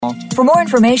now. For more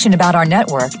information about our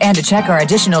network and to check our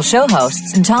additional show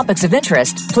hosts and topics of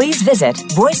interest, please visit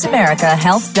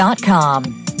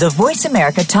voiceamericahealth.com. The Voice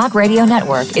America Talk Radio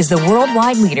Network is the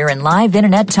worldwide leader in live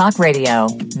Internet talk radio.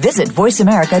 Visit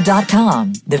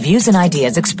voiceamerica.com. The views and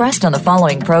ideas expressed on the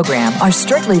following program are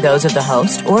strictly those of the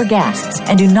host or guests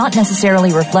and do not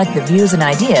necessarily reflect the views and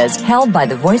ideas held by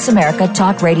the Voice America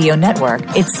Talk Radio Network,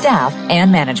 its staff,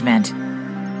 and management.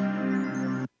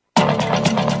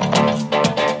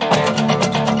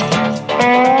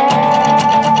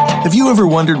 Have you ever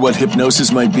wondered what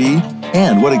hypnosis might be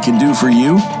and what it can do for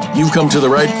you? You've come to the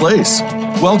right place.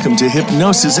 Welcome to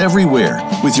Hypnosis Everywhere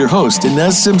with your host,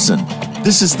 Inez Simpson.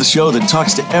 This is the show that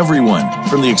talks to everyone,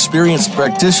 from the experienced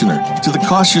practitioner to the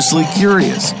cautiously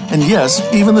curious, and yes,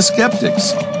 even the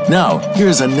skeptics. Now,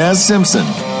 here's Inez Simpson.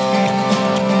 Season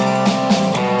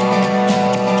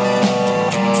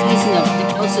of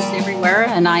Hypnosis Everywhere,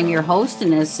 and I'm your host,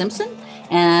 Inez Simpson.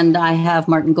 And I have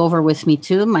Martin Gover with me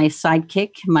too, my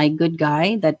sidekick, my good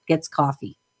guy that gets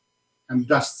coffee. And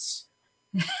dusts.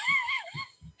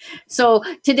 So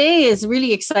today is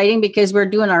really exciting because we're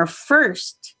doing our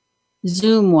first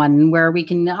Zoom one where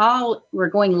we're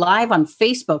going live on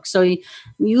Facebook. So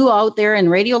you out there in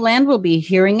Radio Land will be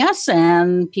hearing us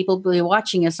and people will be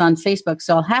watching us on Facebook.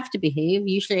 So I'll have to behave.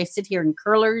 Usually I sit here in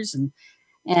curlers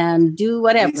and do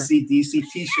whatever. DC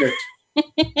t-shirt.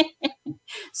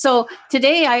 So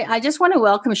today I just want to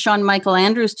welcome Sean Michael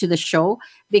Andrews to the show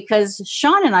because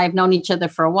Sean and I have known each other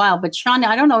for a while. But Sean,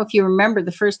 I don't know if you remember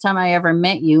the first time I ever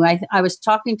met you. I was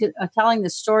telling the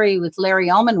story with Larry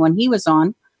Ullman when he was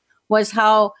on, was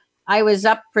how I was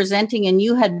up presenting and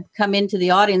you had come into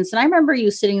the audience. And I remember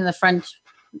you sitting in the front,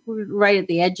 right at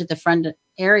the edge of the front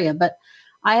area. But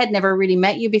I had never really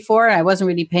met you before. And I wasn't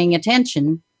really paying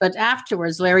attention. But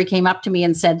afterwards, Larry came up to me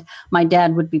and said, my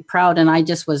dad would be proud. And I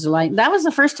just was like, that was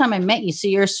the first time I met you. So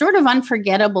you're sort of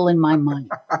unforgettable in my mind.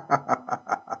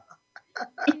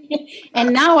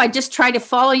 And now I just try to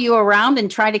follow you around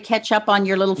and try to catch up on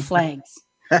your little flags.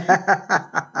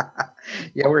 Yeah,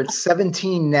 we're at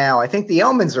 17 now. I think the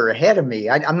Elmans are ahead of me.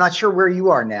 I'm not sure where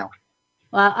you are now.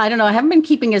 Well, I don't know. I haven't been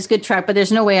keeping as good track, but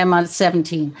there's no way I'm on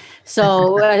 17.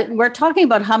 So we're talking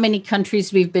about how many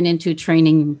countries we've been into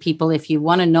training people, if you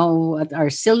want to know what our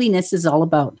silliness is all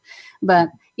about. But,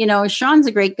 you know, Sean's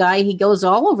a great guy. He goes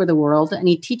all over the world and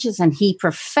he teaches and he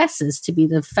professes to be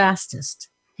the fastest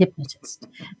hypnotist.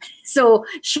 So,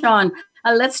 Sean,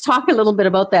 let's talk a little bit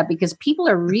about that because people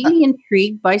are really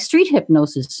intrigued by street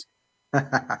hypnosis.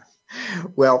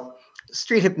 Well,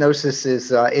 street hypnosis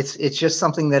is it's just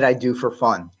something that I do for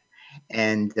fun,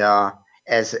 and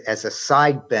as a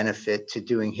side benefit to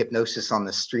doing hypnosis on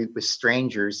the street with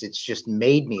strangers, it's just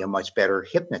made me a much better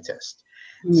hypnotist.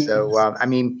 Yes. So I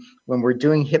mean, when we're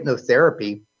doing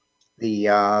hypnotherapy,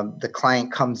 the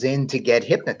client comes in to get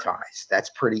hypnotized. That's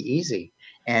pretty easy.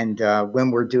 And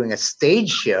when we're doing a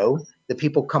stage show, the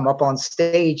people come up on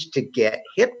stage to get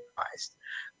hypnotized.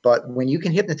 But when you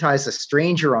can hypnotize a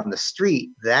stranger on the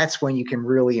street, that's when you can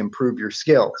really improve your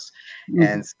skills. Mm-hmm.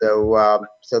 And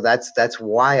so that's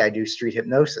why I do street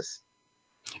hypnosis.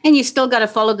 And you still got to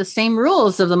follow the same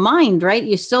rules of the mind, right?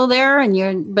 You're still there,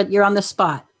 but you're on the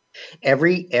spot.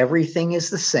 Everything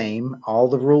is the same. All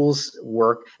the rules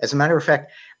work. As a matter of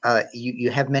fact,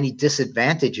 you have many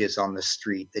disadvantages on the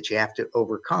street that you have to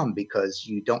overcome because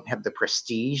you don't have the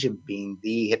prestige of being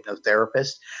the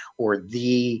hypnotherapist or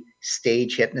the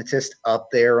stage hypnotist up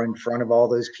there in front of all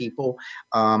those people.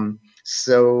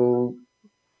 So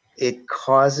it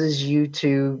causes you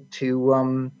to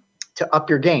up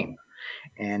your game,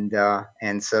 and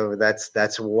so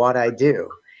that's what I do.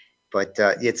 But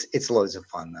it's loads of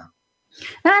fun, though.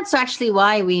 That's actually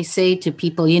why we say to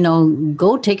people, you know,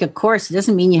 go take a course. It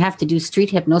doesn't mean you have to do street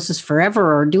hypnosis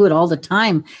forever or do it all the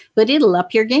time, but it'll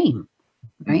up your game,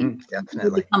 right? Mm-hmm, definitely.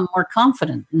 You'll become more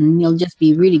confident and you'll just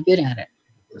be really good at it.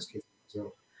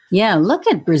 Yeah, look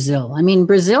at Brazil. I mean,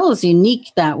 Brazil is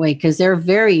unique that way because they're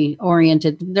very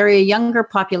oriented. They're a younger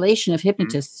population of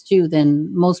hypnotists, too,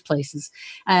 than most places.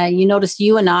 You notice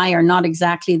you and I are not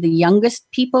exactly the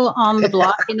youngest people on the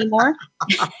block anymore.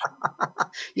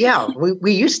 Yeah,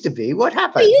 we used to be. What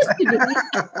happened? We used to be.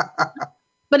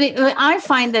 But I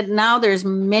find that now there's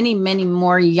many, many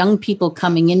more young people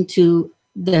coming into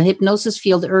the hypnosis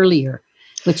field earlier,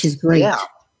 which is great. Yeah,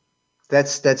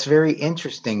 that's very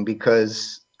interesting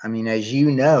because, I mean, as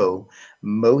you know,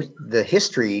 the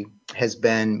history has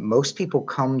been most people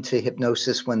come to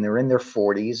hypnosis when they're in their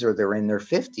 40s or they're in their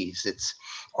 50s. It's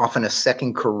often a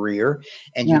second career,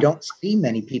 and you don't see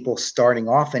many people starting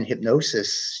off in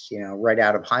hypnosis, you know, right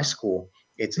out of high school.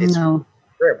 It's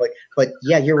rare, but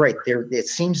yeah, you're right. It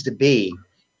seems to be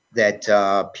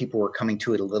that people were coming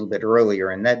to it a little bit earlier,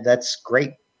 and that's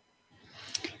great.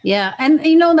 Yeah. And,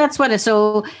 that's what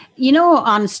so,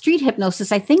 on street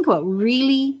hypnosis, I think what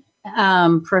really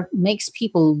makes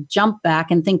people jump back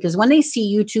and think is when they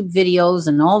see YouTube videos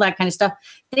and all that kind of stuff,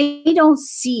 they don't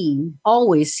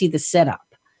always see the setup.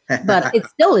 But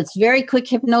it's very quick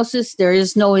hypnosis. There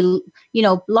is no,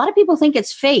 a lot of people think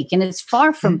it's fake, and it's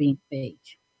far from being fake.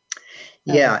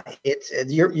 Yeah,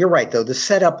 you're right though. The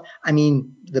setup, I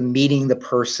mean, the meeting the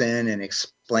person and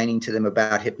explaining to them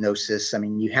about hypnosis. I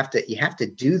mean, you have to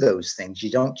do those things.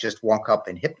 You don't just walk up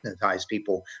and hypnotize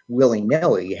people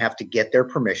willy-nilly. You have to get their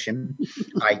permission.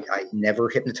 I never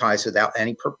hypnotize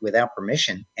without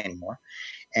permission anymore,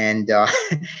 and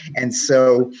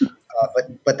so,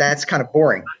 but that's kind of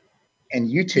boring. And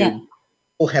YouTube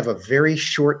will have a very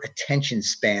short attention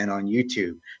span on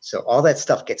YouTube, so all that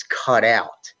stuff gets cut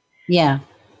out. Yeah.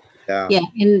 Yeah.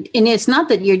 And it's not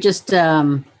that you're just,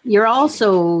 you're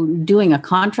also doing a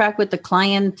contract with the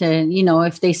client. And,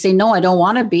 if they say, no, I don't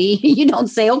want to be, you don't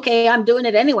say, okay, I'm doing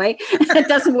it anyway. It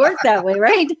doesn't work that way.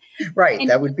 Right. Right. And,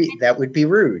 that would be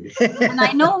rude. And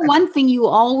I know one thing you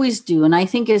always do, and I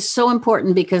think is so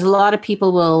important, because a lot of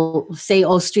people will say,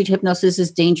 oh, street hypnosis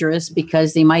is dangerous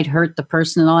because they might hurt the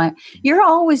person and all that. You're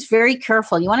always very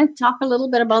careful. You want to talk a little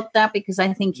bit about that? Because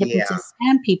I think hypnotists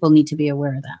and people need to be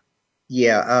aware of that.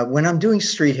 Yeah, when I'm doing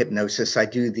street hypnosis, I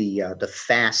do the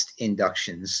fast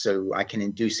inductions, so I can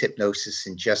induce hypnosis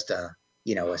in just a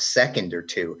second or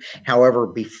two. However,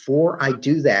 before I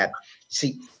do that,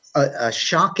 see, a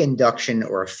shock induction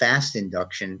or a fast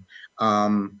induction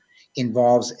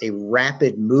involves a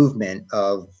rapid movement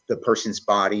of the person's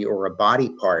body or a body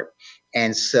part,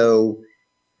 and so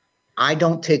I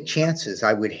don't take chances.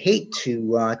 I would hate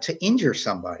to injure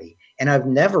somebody. And I've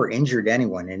never injured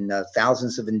anyone in the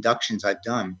thousands of inductions I've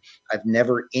done. I've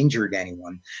never injured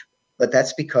anyone, but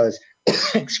that's because,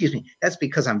 that's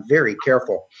because I'm very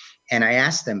careful. And I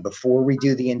ask them before we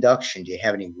do the induction, do you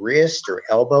have any wrist or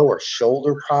elbow or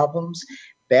shoulder problems,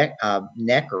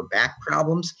 neck or back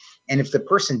problems? And if the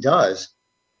person does,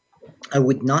 I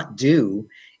would not do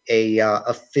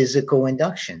a physical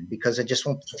induction, because I just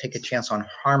won't take a chance on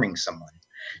harming someone.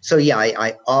 So yeah,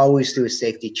 I always do a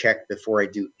safety check before I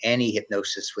do any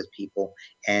hypnosis with people,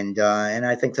 and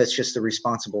I think that's just a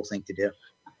responsible thing to do.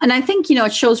 And I think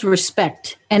it shows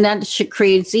respect, and that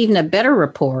creates even a better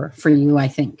rapport for you. I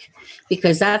think,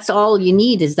 because that's all you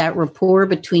need is that rapport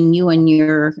between you and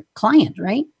your client,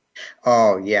 right?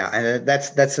 Oh yeah, and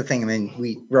that's the thing. I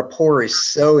mean, rapport is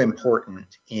so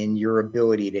important in your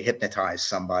ability to hypnotize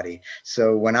somebody.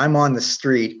 So when I'm on the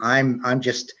street, I'm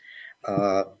just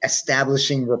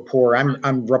establishing rapport.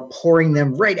 I'm rapporting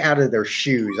them right out of their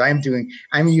shoes.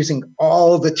 I'm using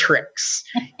all the tricks,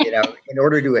 in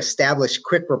order to establish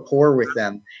quick rapport with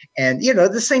them. And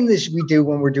the same as we do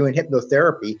when we're doing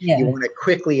hypnotherapy. Yeah. You want to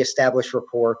quickly establish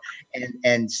rapport,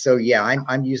 and so yeah,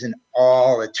 I'm using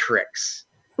all the tricks.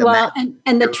 Well,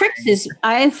 and the tricks is,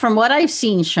 from what I've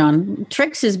seen, Sean,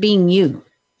 tricks is being you.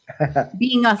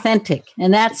 Being authentic,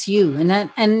 and that's you. And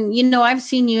I've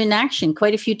seen you in action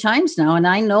quite a few times now, and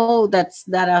I know that's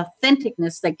that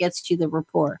authenticness that gets you the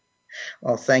rapport.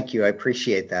 Well, thank you. I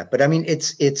appreciate that. But I mean,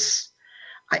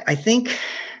 I think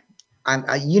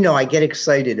I get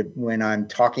excited when I'm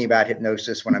talking about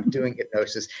hypnosis, when I'm doing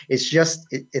hypnosis. It's just,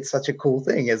 it's such a cool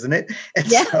thing, isn't it? And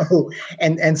yeah.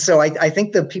 So I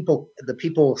think the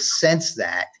people sense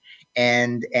that,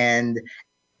 and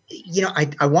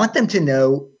I want them to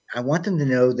know. I want them to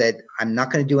know that I'm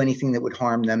not going to do anything that would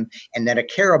harm them, and that I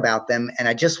care about them, and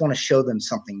I just want to show them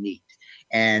something neat.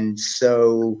 And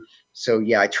so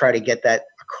yeah, I try to get that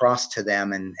across to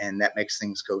them, and that makes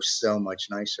things go so much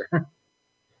nicer.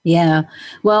 Yeah.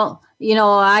 Well,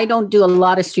 I don't do a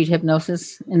lot of street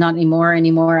hypnosis, not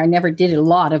anymore. I never did a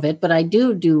lot of it, but I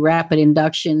do rapid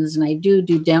inductions, and I do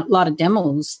a lot of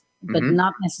demos, but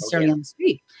not necessarily on the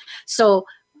street. So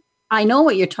I know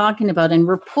what you're talking about. And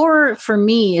rapport for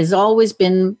me has always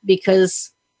been,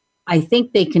 because I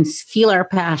think they can feel our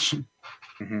passion.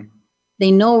 Mm-hmm.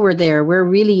 They know we're there. We're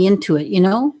really into it,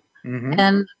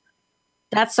 and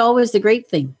that's always the great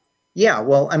thing. Yeah.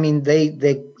 Well, I mean, they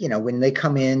when they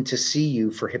come in to see you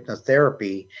for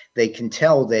hypnotherapy, they can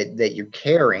tell that you're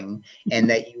caring and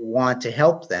that you want to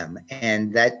help them,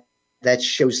 and that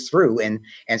shows through. And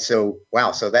so,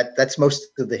 wow. So that's most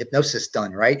of the hypnosis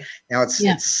done, right? Now it's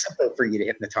simple for you to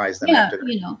hypnotize them. Yeah. After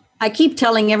that. I keep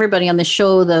telling everybody on the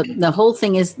show, the whole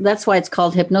thing is, that's why it's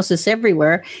called Hypnosis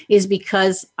Everywhere, is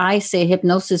because I say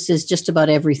hypnosis is just about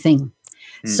everything.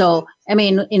 So, I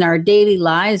mean, in our daily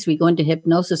lives, we go into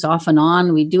hypnosis off and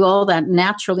on. We do all that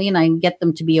naturally, and I get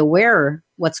them to be aware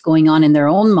what's going on in their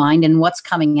own mind and what's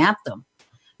coming at them.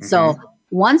 Mm-hmm. So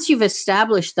once you've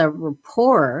established the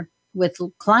rapport with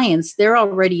clients, they're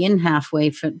already in halfway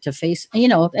to face,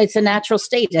 it's a natural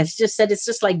state. As just said, it's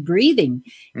just like breathing.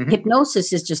 Mm-hmm.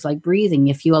 Hypnosis is just like breathing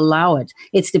if you allow it.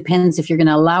 It depends if you're going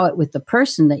to allow it with the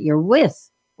person that you're with,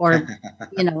 or,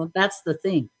 that's the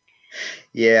thing.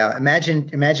 Yeah.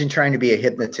 Imagine trying to be a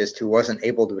hypnotist who wasn't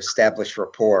able to establish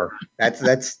rapport.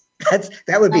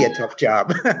 That would be a tough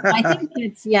job.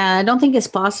 I don't think it's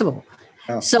possible.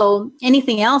 Oh. So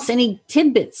anything else, any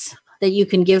tidbits that you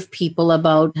can give people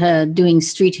about doing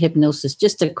street hypnosis,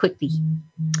 just to quickly?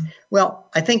 Well,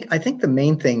 I think the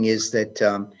main thing is that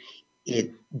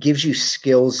it gives you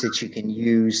skills that you can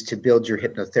use to build your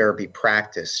hypnotherapy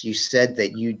practice. You said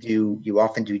that you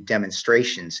often do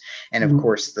demonstrations. And of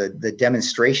course, the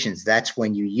demonstrations, that's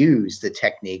when you use the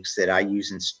techniques that I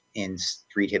use in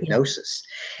street hypnosis.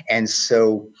 Yeah. And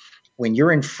so when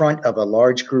you're in front of a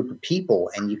large group of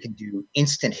people and you can do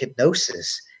instant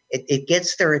hypnosis, it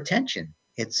gets their attention.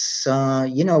 It's,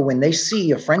 when they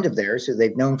see a friend of theirs who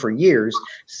they've known for years,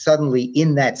 suddenly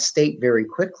in that state very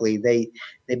quickly, they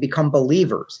become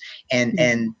believers.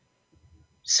 And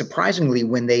surprisingly,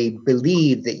 when they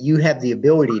believe that you have the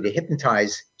ability to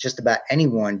hypnotize just about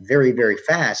anyone very, very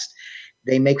fast,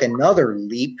 they make another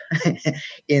leap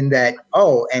in that,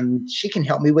 and she can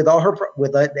help me with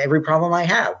every problem I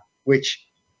have, which,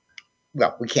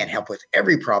 well, we can't help with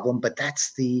every problem, but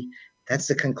that's the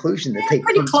conclusion that they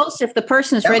pretty close if the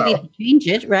person is ready to change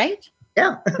it, right?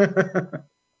 Yeah.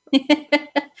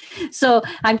 So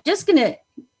I'm just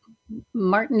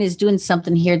Martin is doing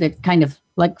something here that kind of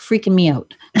like freaking me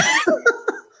out.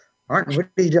 Martin, what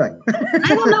are you doing? I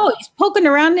don't know. He's poking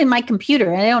around in my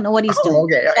computer. I don't know what he's doing.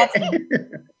 Okay.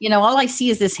 All I see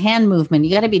is this hand movement.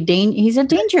 You got to be he's a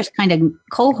dangerous kind of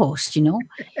co-host,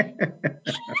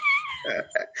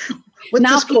 What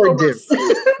does Discord do?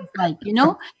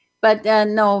 But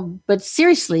but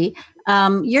seriously,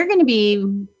 you're going to be,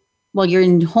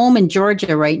 you're home in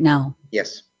Georgia right now.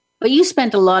 Yes. But you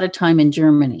spent a lot of time in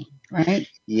Germany, right?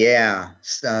 Yeah.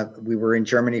 We were in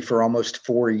Germany for almost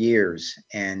 4 years.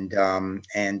 And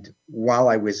while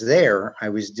I was there, I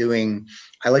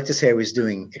like to say I was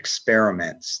doing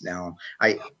experiments. Now,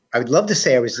 I would love to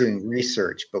say I was doing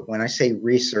research, but when I say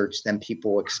research, then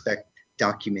people expect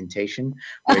documentation,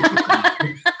 which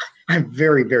I'm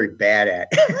very, very bad at.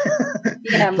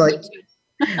 Yeah, but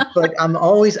I'm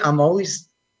always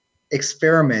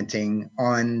experimenting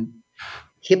on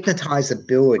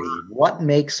hypnotizability. What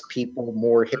makes people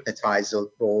more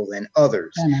hypnotizable than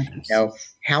others?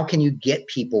 How can you get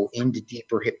people into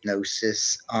deeper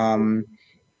hypnosis?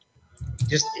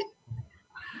 Just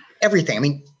everything. I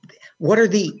mean, what are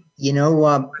the,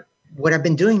 what I've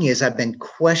been doing is I've been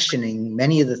questioning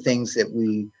many of the things that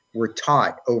we were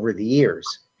taught over the years.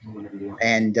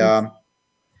 And a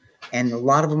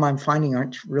lot of them I'm finding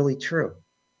aren't really true.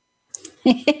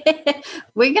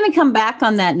 We're going to come back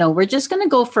on that note. We're just going to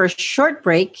go for a short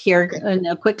break here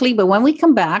quickly. But when we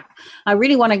come back, I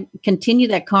really want to continue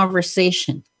that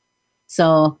conversation.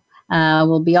 So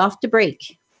we'll be off to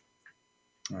break.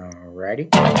 All righty.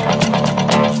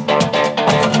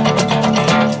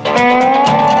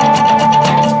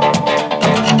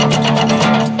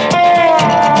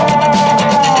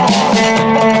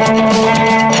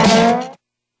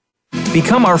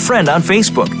 Become our friend on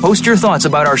Facebook. Post your thoughts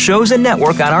about our shows and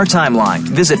network on our timeline.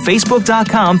 Visit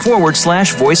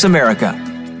facebook.com/Voice America.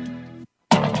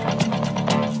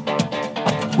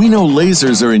 We know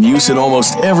lasers are in use in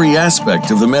almost every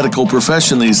aspect of the medical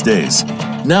profession these days.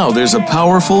 Now there's a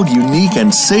powerful, unique,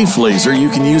 and safe laser you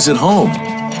can use at home.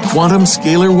 Quantum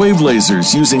scalar wave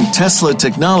lasers using Tesla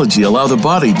technology allow the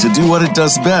body to do what it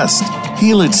does best,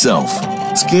 heal itself.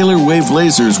 Scalar wave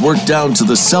lasers work down to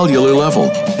the cellular level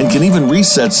and can even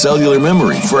reset cellular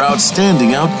memory for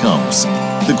outstanding outcomes.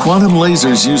 The quantum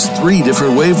lasers use 3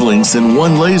 different wavelengths in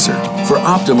one laser for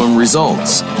optimum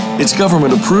results. It's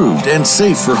government approved and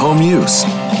safe for home use.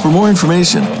 For more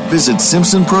information, visit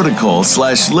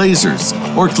simpsonprotocol/lasers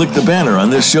or click the banner on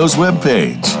this show's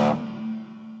webpage.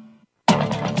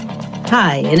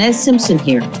 Hi, Inez Simpson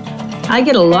here. I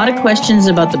get a lot of questions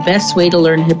about the best way to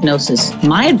learn hypnosis.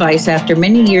 My advice after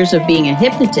many years of being a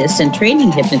hypnotist and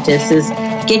training hypnotists is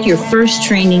get your first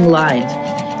training live.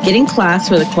 Get in class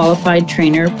with a qualified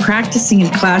trainer. Practicing in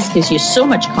class gives you so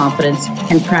much confidence,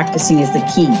 and practicing is the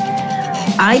key.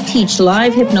 I teach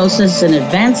live hypnosis and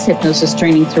advanced hypnosis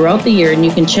training throughout the year, and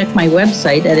you can check my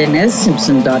website at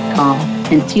inezsimpson.com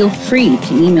and feel free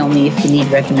to email me if you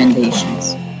need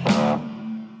recommendations.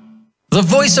 The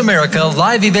Voice America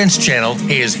Live Events channel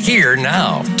is here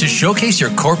now to showcase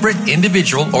your corporate,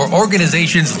 individual, or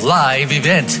organization's live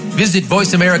event. Visit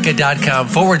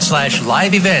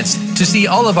voiceamerica.com/live events to see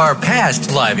all of our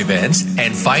past live events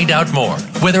and find out more.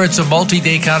 Whether it's a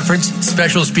multi-day conference,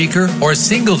 special speaker, or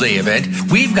single-day event,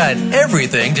 we've got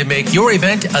everything to make your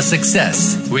event a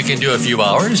success. We can do a few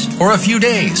hours or a few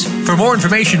days. For more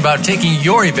information about taking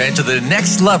your event to the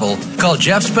next level, call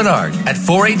Jeff Spinard at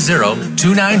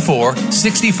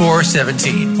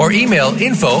 480-294-6417 or email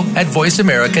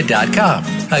info@voiceamerica.com.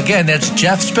 Again, that's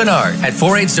Jeff Spinard at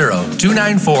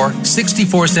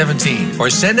 480-294-6417 or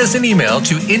send us an email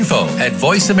to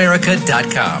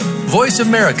info@voiceamerica.com. Voice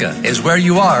America is where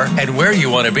you are and where you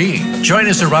want to be. Join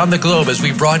us around the globe as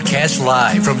we broadcast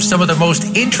live from some of the most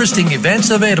interesting events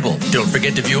available. Don't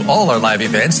forget to view all our live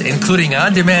events, including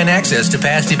on-demand access to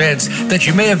past events that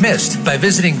you may have missed by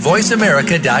visiting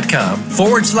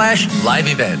voiceamerica.com/live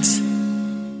events.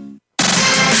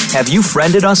 Have you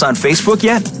friended us on Facebook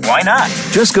yet? Why not?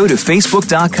 Just go to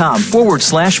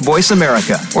facebook.com/Voice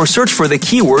America or search for the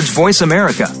keywords Voice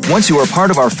America. Once you are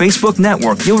part of our Facebook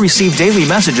network, you'll receive daily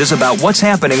messages about what's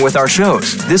happening with our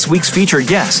shows, this week's featured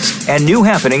guests, and new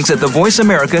happenings at the Voice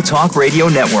America Talk Radio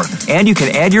Network. And you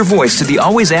can add your voice to the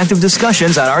always active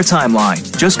discussions on our timeline.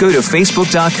 Just go to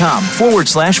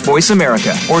facebook.com/Voice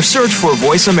America or search for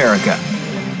Voice America.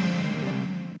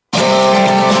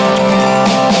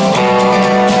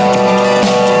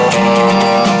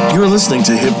 You're listening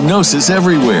to Hypnosis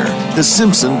Everywhere, the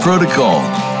Simpson Protocol.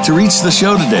 To reach the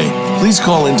show today, please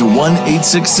call into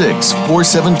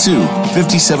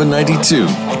 1-866-472-5792.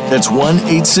 That's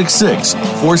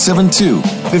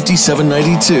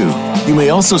 1-866-472-5792. You may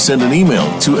also send an email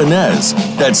to Inez,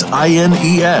 that's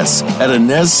INES, at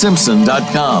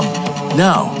InezSimpson.com.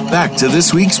 Now, back to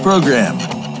this week's program.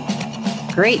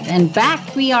 Great. And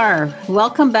back we are.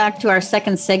 Welcome back to our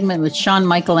second segment with Sean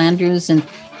Michael Andrews.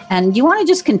 And you want to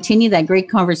just continue that great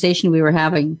conversation we were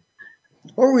having?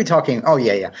 What were we talking? Oh,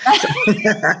 yeah.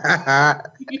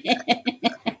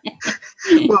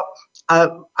 Well,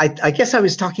 I guess I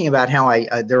was talking about how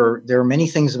there are many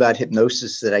things about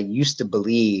hypnosis that I used to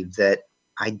believe that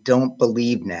I don't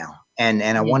believe now. And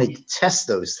I wanted to test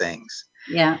those things.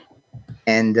 Yeah.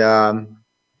 And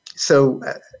so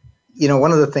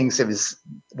one of the things that was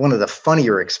one of the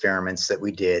funnier experiments that we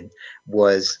did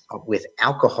was with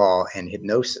alcohol and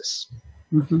hypnosis.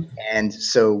 Mm-hmm. And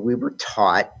so we were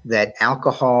taught that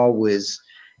alcohol was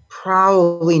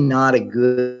probably not a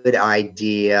good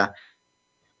idea.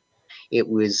 It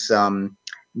was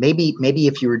maybe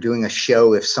if you were doing a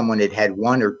show, if someone had had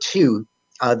one or two,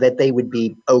 that they would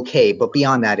be okay. But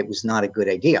beyond that, it was not a good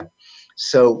idea.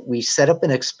 So we set up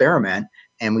an experiment,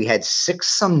 and we had 6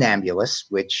 somnambulists,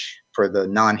 which for the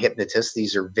non-hypnotists,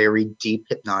 these are very deep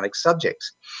hypnotic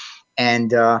subjects.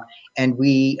 And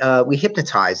we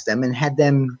hypnotized them and had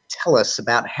them tell us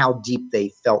about how deep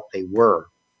they felt they were.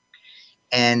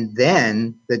 And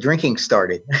then the drinking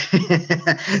started.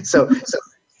 So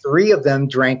 3 of them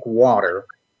drank water,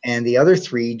 and the other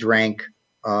 3 drank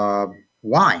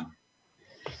wine.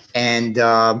 And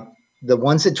the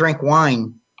ones that drank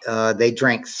wine, they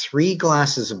drank 3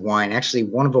 glasses of wine. Actually,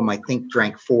 one of them, I think,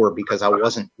 drank 4 because I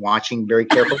wasn't watching very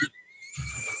carefully.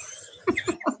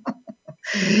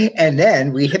 And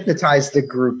then we hypnotized the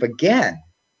group again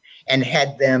and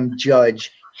had them judge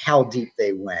how deep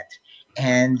they went.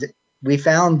 And we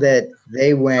found that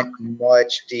they went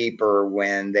much deeper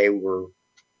when they were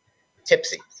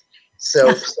tipsy.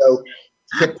 So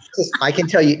I can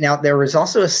tell you now, there was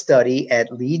also a study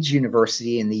at Leeds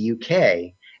University in the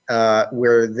UK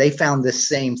where they found the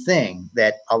same thing,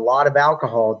 that a lot of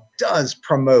alcohol does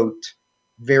promote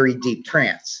very deep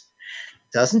trance.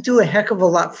 Doesn't do a heck of a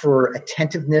lot for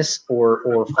attentiveness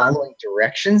or following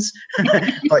directions,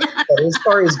 but as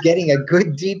far as getting a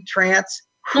good deep trance,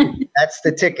 that's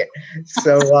the ticket.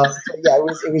 So yeah,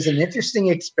 it was an interesting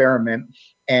experiment.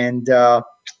 And so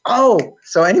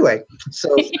anyway,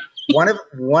 one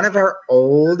of our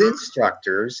old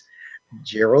instructors,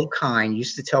 Gerald Kein,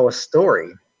 used to tell a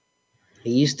story.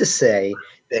 He used to say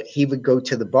that he would go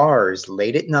to the bars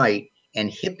late at night and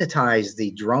hypnotize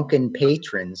the drunken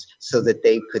patrons so that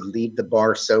they could leave the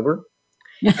bar sober.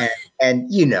 And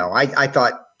I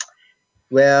thought,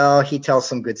 well, he tells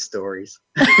some good stories.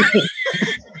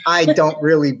 I don't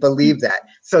really believe that.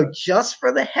 So just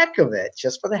for the heck of it,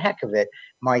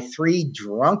 my 3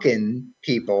 drunken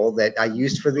people that I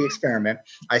used for the experiment,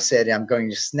 I said, I'm going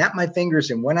to snap my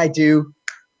fingers, and when I do,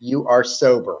 you are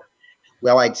sober.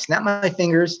 Well, I'd snap my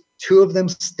fingers. 2 of them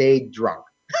stayed drunk.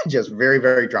 Just very,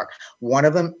 very drunk. One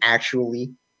of them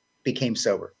actually became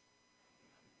sober.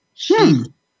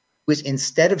 was,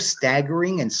 instead of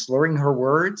staggering and slurring her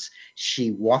words,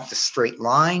 she walked a straight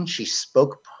line. She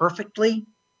spoke perfectly.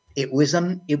 It was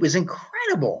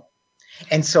incredible.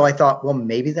 And so I thought, well,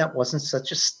 maybe that wasn't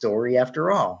such a story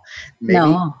after all.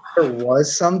 Maybe there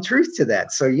was some truth to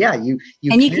that. So yeah, you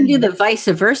can do the vice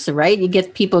versa, right? You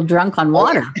get people drunk on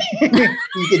water. You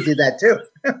can do that too.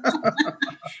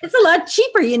 It's a lot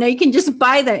cheaper, you can just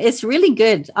buy them. It's really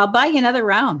good. I'll buy you another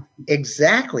round.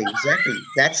 Exactly.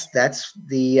 That's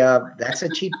a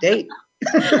cheap date.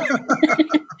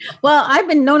 Well, I've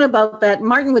been known about that.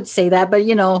 Martin would say that, but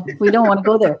we don't want to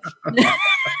go there.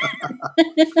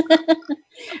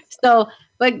 So,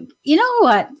 but you know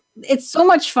what? It's so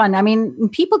much fun. I mean,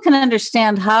 people can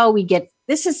understand how we get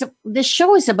this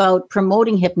show is about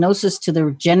promoting hypnosis to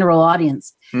the general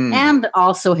audience and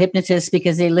also hypnotists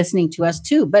because they're listening to us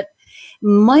too. But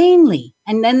mainly,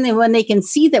 and then when they can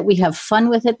see that we have fun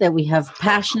with it, that we have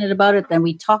passionate about it, then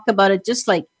we talk about it just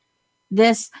like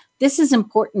this. This is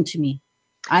important to me.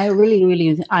 I'm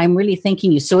really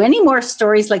thanking you. So any more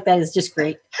stories like that is just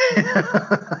great.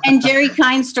 And Jerry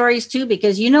Kein stories too,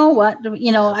 because you know what,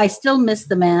 I still miss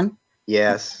the man.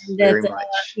 Yes, very much.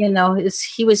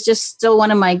 He was just still one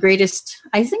of my greatest.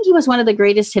 I think he was one of the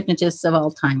greatest hypnotists of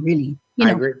all time. Really, I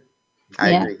agree.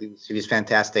 I agree. He was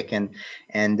fantastic, and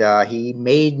he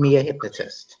made me a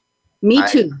hypnotist. Me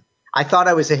too. I thought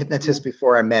I was a hypnotist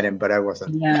before I met him, but I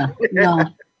wasn't. Yeah.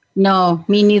 No,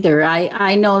 me neither.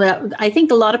 I know that. I think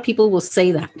a lot of people will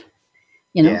say that.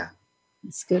 Yeah,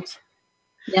 it's good.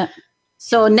 Yeah.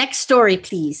 So next story,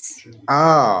 please. Okay.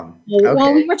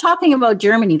 Well, we were talking about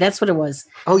Germany. That's what it was.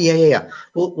 Oh, yeah.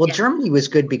 Well, Germany was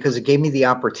good because it gave me the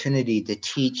opportunity to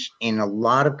teach in a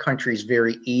lot of countries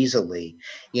very easily.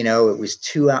 It was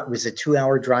a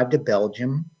 2-hour drive to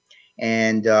Belgium,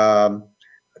 and a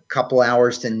couple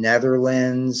hours to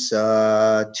Netherlands,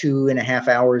 2.5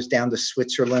 hours down to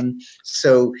Switzerland.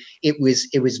 So it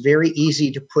was very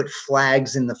easy to put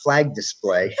flags in the flag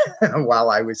display while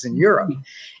I was in Europe.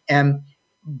 And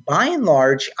by and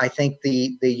large, I think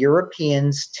the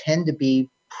Europeans tend to be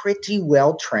pretty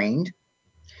well trained.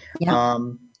 Yeah.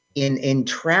 In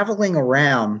traveling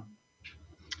around,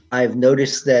 I've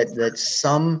noticed that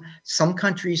some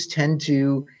countries tend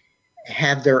to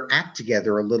have their act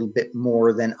together a little bit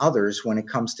more than others when it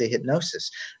comes to hypnosis.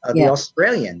 The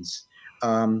Australian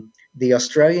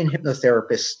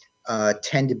hypnotherapists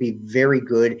tend to be very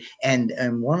good. And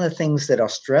one of the things that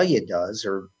Australia does,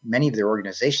 or many of their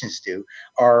organizations do,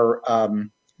 are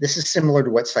this is similar to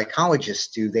what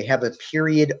psychologists do. They have a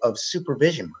period of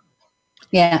supervision.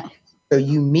 Yeah. So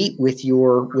you meet with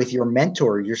your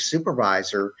mentor, your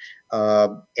supervisor,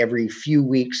 every few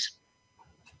weeks,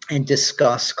 and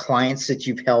discuss clients that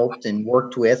you've helped and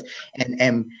worked with,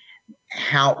 and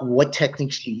what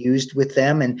techniques you used with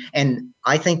them, and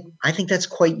I think that's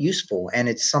quite useful, and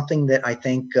it's something that I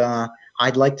think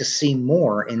I'd like to see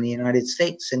more in the United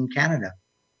States and Canada.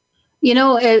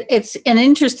 It's an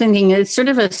interesting thing. It's sort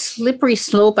of a slippery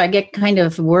slope. I get kind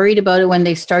of worried about it when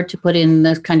they start to put in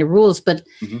those kind of rules, but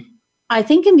I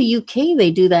think in the UK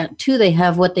they do that too. They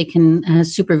have what they can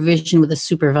supervision with a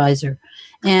supervisor.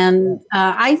 And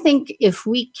I think if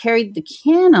we carried the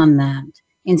can on that,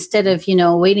 instead of,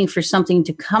 waiting for something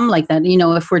to come like that,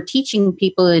 if we're teaching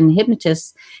people in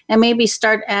hypnotists, and maybe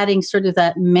start adding sort of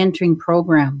that mentoring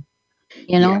program,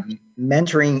 Yeah,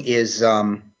 mentoring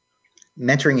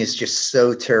is just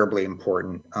so terribly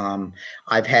important.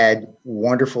 I've had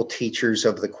wonderful teachers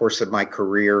over the course of my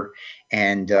career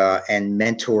and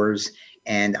mentors,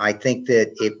 and I think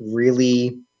that it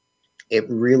really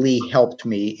helped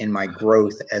me in my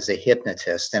growth as a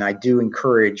hypnotist. And I do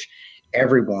encourage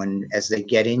everyone as they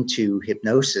get into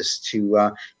hypnosis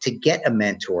to get a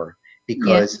mentor,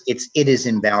 because it is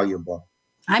invaluable.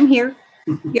 I'm here.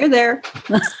 You're there.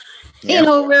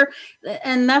 That's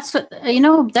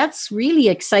really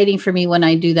exciting for me when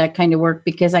I do that kind of work,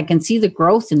 because I can see the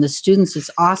growth in the students.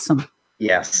 It's awesome.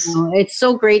 Yes. It's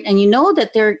so great. And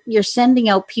that you're sending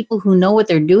out people who know what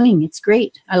they're doing. It's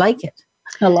great. I like it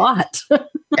a lot.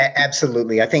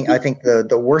 Absolutely. I think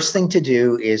the worst thing to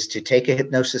do is to take a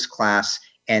hypnosis class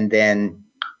and then,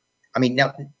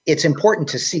 now it's important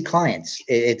to see clients.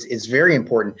 It's very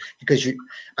important, because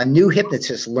a new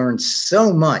hypnotist learns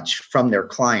so much from their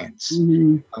clients.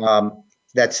 Mm-hmm.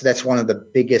 That's one of the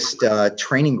biggest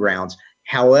training grounds.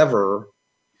 However,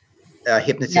 a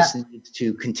hypnotist needs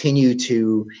to continue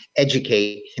to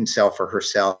educate himself or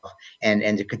herself,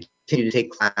 and to continue to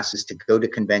take classes, to go to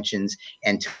conventions,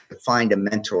 and to find a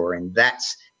mentor. And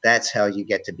that's how you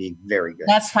get to be very good.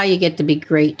 That's how you get to be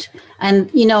great.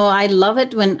 And, I love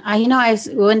it when I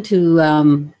went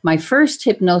to my first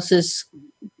hypnosis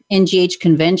NGH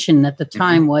convention at the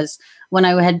time was when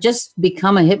I had just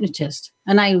become a hypnotist.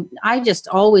 And I just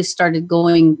always started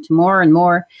going to more and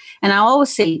more. And I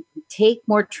always say, take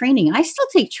more training. I still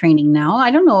take training now.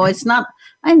 I don't know. It's not,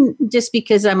 I'm just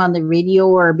because I'm on the radio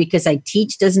or because I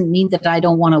teach doesn't mean that I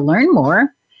don't want to learn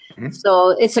more.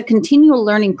 So it's a continual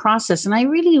learning process. And I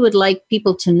really would like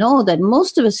people to know that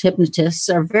most of us hypnotists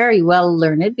are very well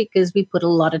learned because we put a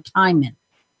lot of time in.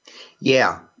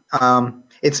 Yeah.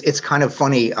 It's kind of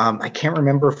funny. I can't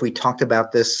remember if we talked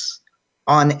about this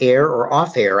on air or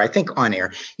off air. I think on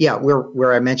air. Yeah,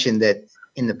 where I mentioned that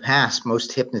in the past,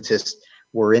 most hypnotists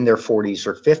were in their 40s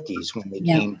or 50s when they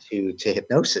came to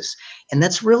hypnosis. And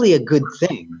that's really a good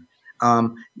thing.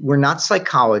 We're not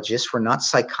psychologists. We're not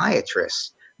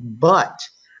psychiatrists. But,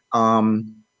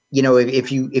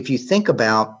 if you think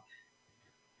about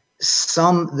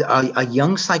a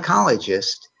young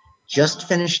psychologist just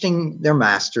finishing their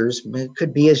master's, it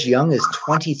could be as young as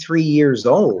 23 years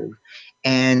old.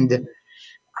 And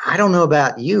I don't know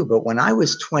about you, but when I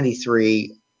was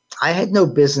 23, I had no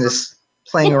business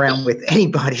playing around with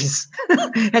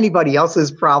anybody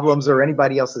else's problems or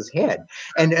anybody else's head.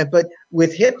 But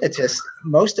with hypnotists,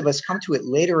 most of us come to it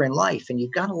later in life, and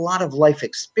you've got a lot of life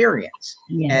experience.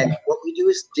 Yeah. And what we do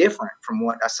is different from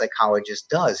what a psychologist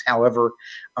does. However,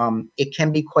 it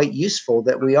can be quite useful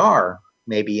that we are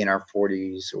maybe in our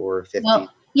 40s or 50s.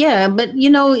 Well, yeah, but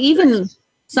even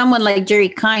someone like Jerry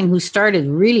Kein, who started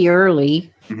really early,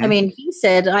 I mean, he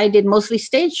said, I did mostly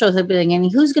stage shows at the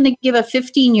beginning. Who's going to give a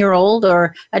 15-year-old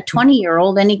or a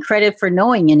 20-year-old any credit for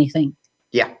knowing anything?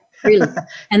 Yeah. Really.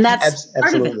 And that's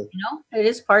part of it, it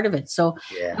is part of it. So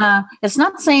it's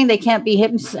not saying they can't be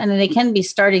hypnotists, and they can be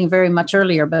starting very much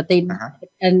earlier, but they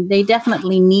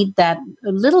definitely need that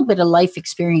a little bit of life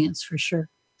experience for sure.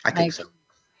 I think so.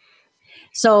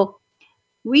 So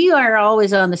we are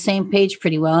always on the same page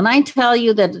pretty well. And I tell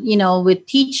you that, with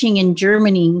teaching in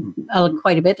Germany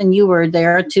quite a bit, and you were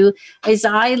there too, is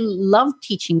I love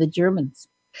teaching the Germans.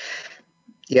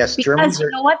 Yes, because Germans you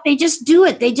know what? They just do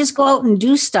it. They just go out and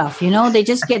do stuff, They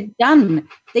just get done.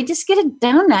 They just get it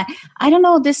done. I don't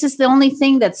know. This is the only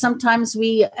thing that sometimes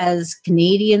we as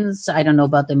Canadians, I don't know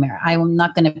about the mayor. I'm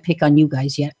not going to pick on you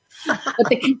guys yet.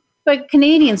 But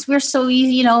Canadians, we're so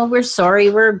easy, we're sorry,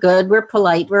 we're good, we're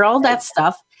polite, we're all that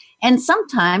stuff. And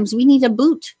sometimes we need a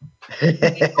boot.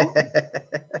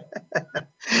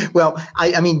 Well,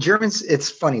 I mean, Germans,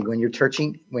 it's funny when you're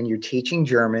teaching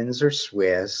Germans or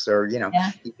Swiss or, you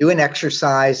do an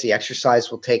exercise, the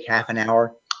exercise will take half an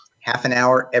hour,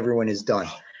 everyone is done.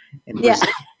 And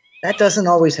that doesn't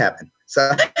always happen.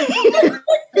 So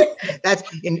that's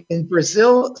in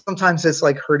Brazil, sometimes it's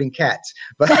like herding cats,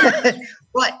 but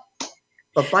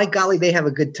by golly, they have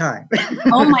a good time.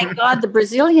 Oh my God, the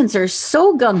Brazilians are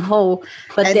so gung ho,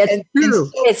 but that's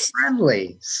true. It's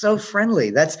so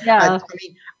friendly. That's I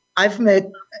mean, I've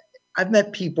met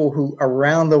people who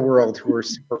around the world who are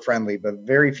super friendly, but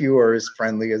very few are as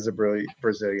friendly as the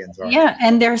Brazilians are. Yeah,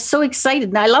 and they're so excited.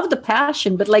 And I love the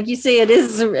passion, but like you say,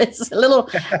 it's a little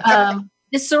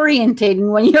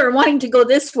disorientating when you're wanting to go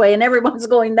this way and everyone's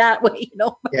going that way.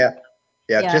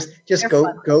 Yeah, just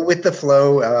go with the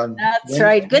flow. That's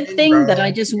right. Good thing that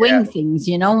I just wing things,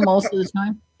 most of the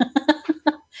time.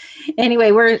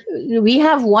 Anyway, we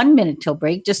have 1 minute till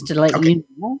break, just to let you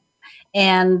know.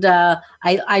 And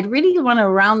I really want to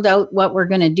round out what we're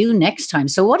going to do next time.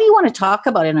 So what do you want to talk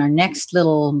about in our next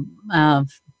little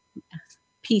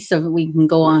piece of it we can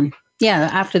go on? Yeah,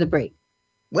 after the break.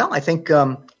 Well, I think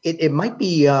it might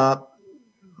be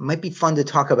fun to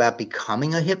talk about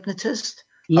becoming a hypnotist.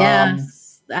 Yes.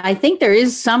 I think there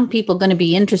is some people going to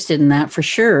be interested in that for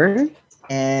sure.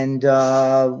 And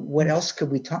what else could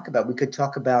we talk about? We could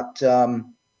talk about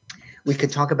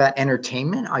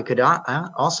entertainment. I could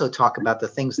also talk about the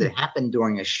things that happen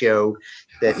during a show.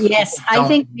 I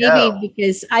think maybe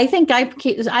because I think I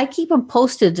keep them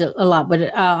posted a lot,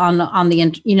 but on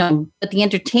the but the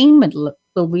entertainment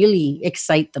will really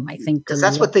excite them. I think because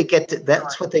that's what they get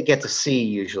to see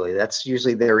usually. That's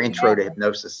usually their intro to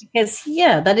hypnosis. Yes,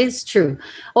 that is true.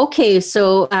 Okay,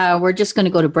 so we're just going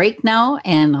to go to break now,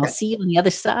 and I'll see you on the other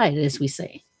side, as we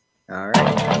say. All right.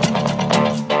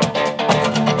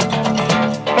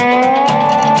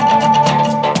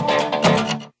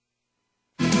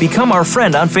 Become our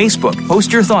friend on Facebook.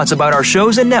 Post your thoughts about our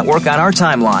shows and network on our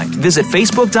timeline. Visit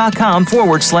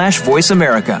facebook.com/Voice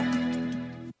America.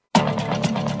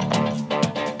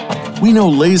 We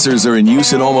know lasers are in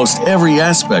use in almost every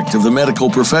aspect of the medical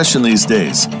profession these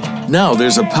days. Now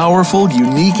there's a powerful,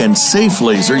 unique, and safe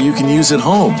laser you can use at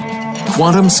home.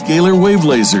 Quantum scalar wave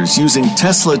lasers using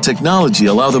Tesla technology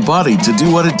allow the body to do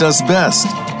what it does best,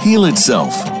 heal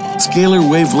itself. scalar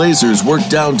wave lasers work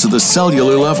down to the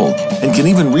cellular level and can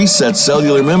even reset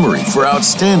cellular memory for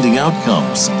outstanding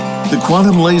outcomes. The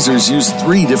quantum lasers use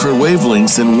 3 different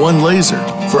wavelengths in one laser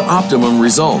for optimum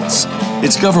results.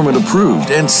 It's government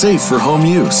approved and safe for home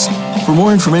use. For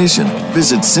more information,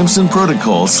 visit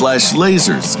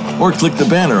simpsonprotocol/lasers or click the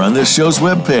banner on this show's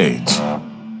webpage.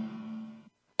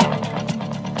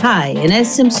 Hi,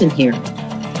 Inez Simpson here.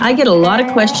 I get a lot of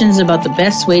questions about the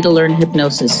best way to learn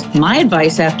hypnosis. My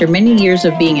advice after many years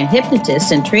of being a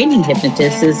hypnotist and training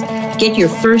hypnotists is get your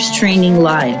first training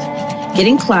live. Get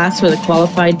in class with a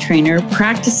qualified trainer.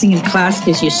 Practicing in class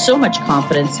gives you so much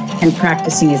confidence, and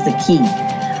practicing is the key.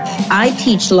 I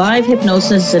teach live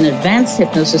hypnosis and advanced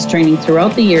hypnosis training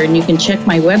throughout the year, and you can check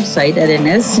my website at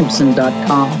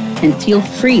inezsimpson.com, and feel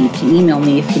free to email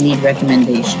me if you need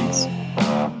recommendations.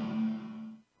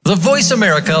 The Voice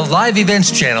America Live Events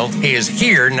channel is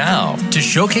here now to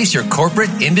showcase your corporate,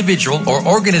 individual, or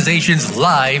organization's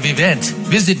live event.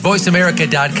 Visit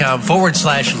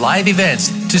voiceamerica.com/live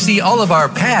events to see all of our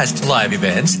past live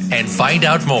events and find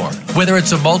out more. Whether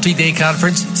it's a multi-day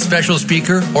conference, special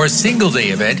speaker, or single-day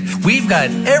event, we've got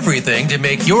everything to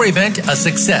make your event a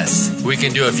success. We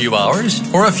can do a few hours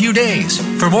or a few days.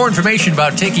 For more information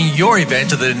about taking your event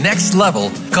to the next level,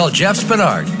 call Jeff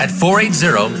Spinard at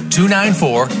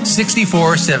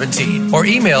 480-294-6417 or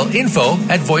email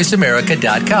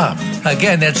info@voiceamerica.com.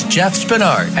 Again, that's Jeff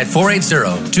Spinard at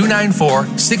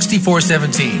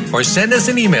 480-294-6417 or send us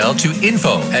an email to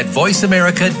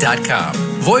info@voiceamerica.com.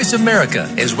 Voice America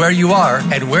is where you are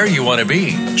and where you want to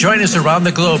be. Join us around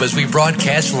the globe as we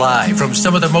broadcast live from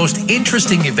some of the most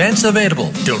interesting events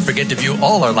available. Don't forget to view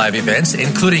all our live events,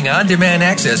 including on-demand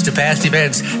access to past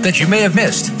events that you may have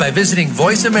missed by visiting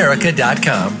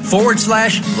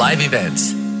voiceamerica.com/live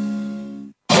events.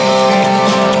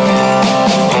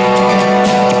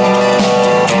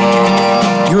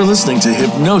 You're listening to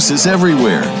Hypnosis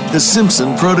Everywhere, the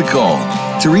Simpson Protocol.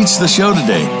 To reach the show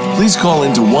today, please call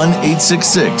into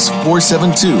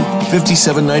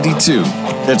 1-866-472-5792.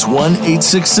 That's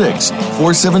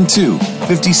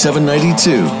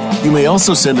 1-866-472-5792. You may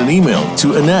also send an email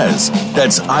to Inez,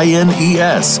 that's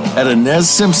INES, at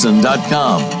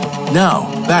InezSimpson.com. Now,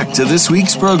 back to this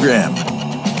week's program.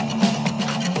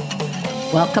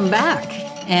 Welcome back.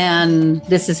 And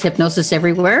this is Hypnosis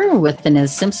Everywhere with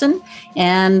Inez Simpson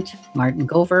and Martin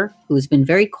Gover, who's been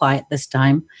very quiet this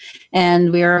time.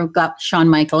 And we've got Sean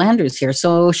Michael Andrews here.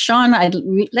 So, Sean,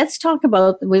 let's talk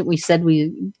about what we said.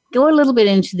 We go a little bit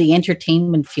into the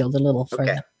entertainment field a little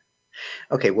further.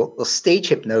 Okay. Well, stage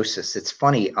hypnosis. It's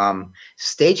funny.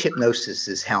 Stage hypnosis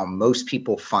is how most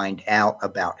people find out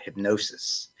about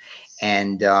hypnosis.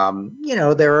 And,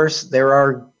 there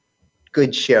are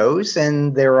good shows,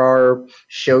 and there are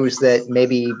shows that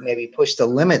maybe push the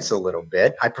limits a little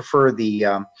bit. I prefer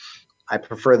the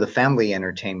family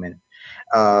entertainment.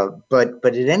 But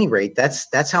at any rate,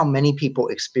 that's how many people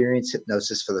experience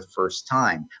hypnosis for the first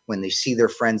time, when they see their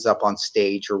friends up on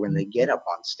stage or when they get up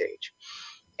on stage.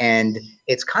 And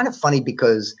it's kind of funny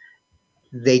because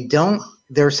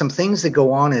there are some things that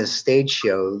go on in a stage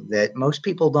show that most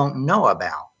people don't know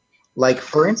about. Like,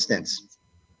 for instance,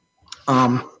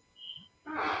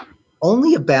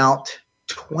 only about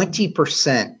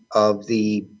 20% of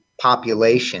the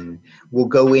population will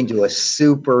go into a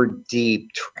super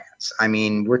deep trance. I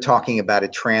mean, we're talking about a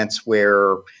trance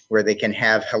where they can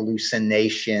have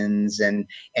hallucinations, and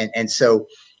so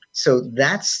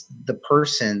that's the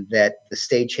person that the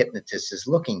stage hypnotist is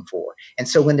looking for. And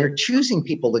so when they're choosing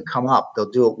people to come up, they'll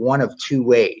do it one of two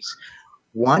ways.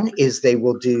 One is they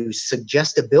will do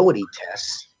suggestibility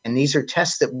tests. And these are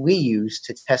tests that we use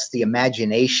to test the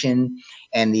imagination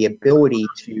and the ability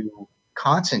to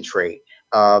concentrate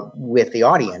with the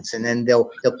audience. And then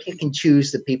they'll pick and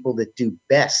choose the people that do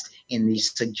best in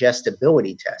these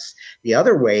suggestibility tests. The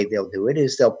other way they'll do it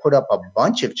is they'll put up a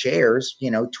bunch of chairs,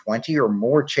 20 or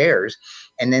more chairs,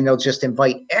 and then they'll just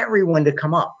invite everyone to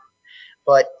come up.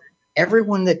 But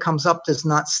everyone that comes up does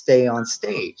not stay on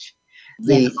stage.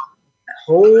 The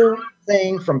whole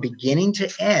thing from beginning to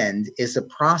end is a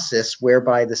process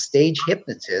whereby the stage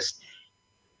hypnotist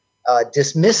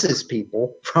dismisses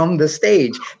people from the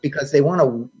stage because they want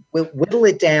to whittle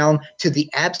it down to the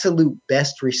absolute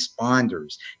best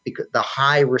responders, because the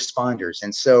high responders.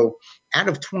 And so out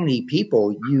of 20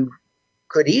 people, you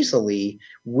could easily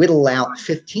whittle out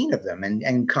 15 of them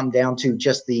and come down to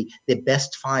just the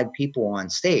best 5 people on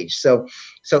stage. So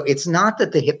it's not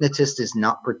that the hypnotist is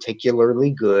not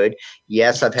particularly good.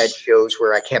 Yes, I've had shows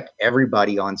where I kept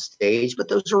everybody on stage, but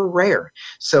those are rare.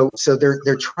 So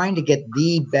they're trying to get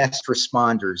the best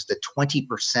responders, the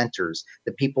 20%ers,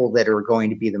 the people that are going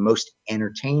to be the most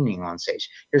entertaining on stage.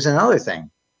 Here's another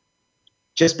thing.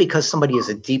 Just because somebody is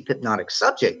a deep hypnotic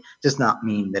subject does not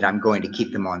mean that I'm going to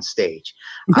keep them on stage.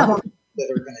 I want people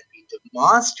that are going to be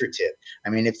demonstrative. I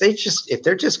mean, if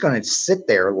they're just going to sit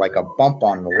there like a bump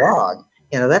on the log,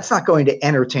 that's not going to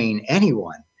entertain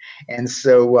anyone. And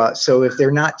so if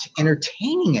they're not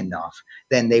entertaining enough,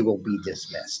 then they will be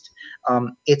dismissed.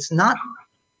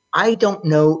 I don't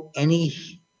know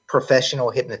any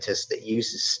professional hypnotist that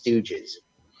uses stooges.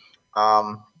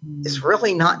 It's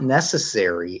really not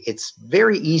necessary. It's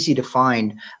very easy to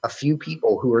find a few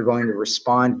people who are going to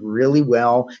respond really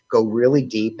well, go really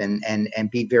deep,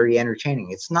 and be very entertaining.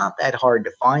 It's not that hard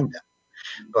to find them.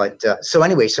 But so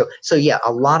anyway, so yeah,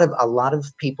 a lot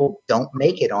of people don't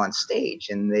make it on stage,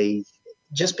 and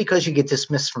just because you get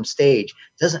dismissed from stage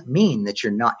doesn't mean that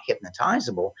you're not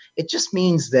hypnotizable. It just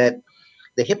means that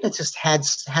the hypnotist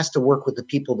has to work with the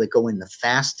people that go in the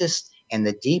fastest and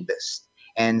the deepest.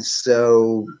 And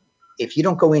so if you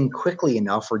don't go in quickly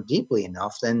enough or deeply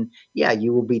enough, then yeah,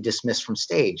 you will be dismissed from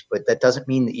stage. But that doesn't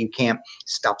mean that you can't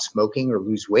stop smoking or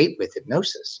lose weight with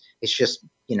hypnosis. It's just,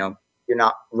 you're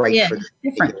not right for this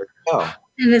particular show.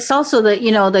 And it's also that,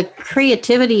 the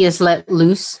creativity is let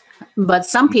loose, but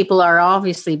some people are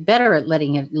obviously better at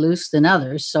letting it loose than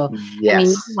others. So, yes. I mean,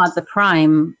 you want the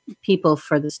prime people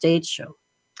for the stage show.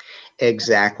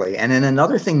 Exactly. And then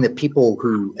another thing that people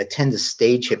who attend a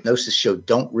stage hypnosis show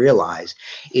don't realize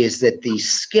is that the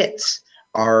skits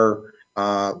are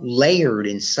layered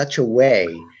in such a way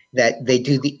that they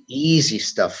do the easy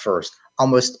stuff first.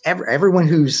 Almost everyone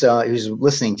who's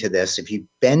listening to this, if you've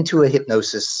been to a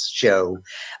hypnosis show,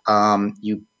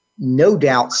 you no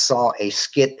doubt saw a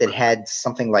skit that had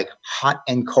something like hot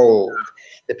and cold.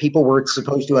 The people were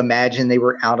supposed to imagine they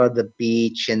were out on the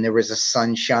beach and there was a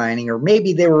sun shining, or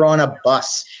maybe they were on a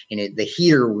bus and the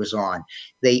heater was on.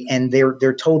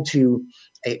 They're told to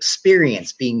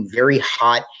experience being very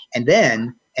hot, and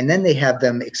then they have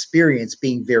them experience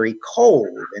being very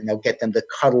cold, and they'll get them to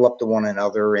cuddle up to one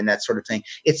another and that sort of thing.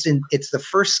 It's the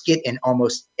first skit in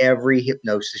almost every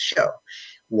hypnosis show.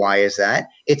 Why is that?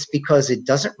 It's because it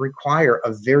doesn't require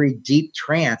a very deep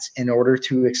trance in order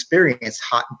to experience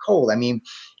hot and cold. I mean,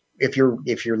 if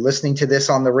you're listening to this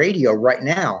on the radio right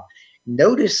now,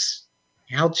 notice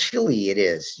how chilly it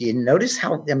is. You notice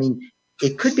how,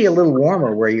 it could be a little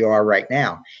warmer where you are right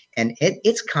now, and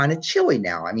it's kind of chilly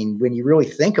now. I mean, when you really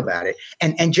think about it,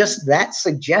 and just that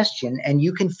suggestion, and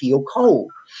you can feel cold.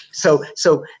 So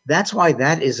that's why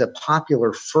that is a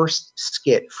popular first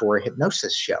skit for a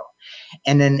hypnosis show.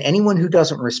 And then anyone who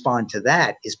doesn't respond to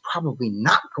that is probably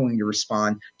not going to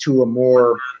respond to a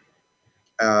more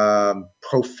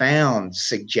profound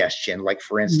suggestion, like,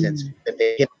 for instance, that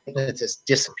the hypnotist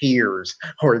disappears,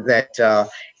 or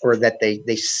that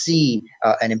they see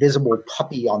an invisible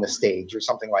puppy on the stage, or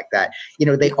something like that.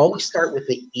 They always start with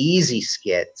the easy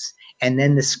skits, and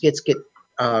then the skits get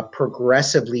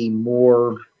progressively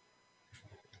more.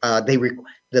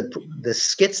 The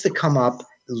skits that come up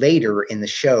later in the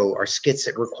show are skits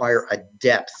that require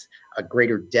a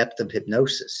greater depth of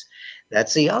hypnosis.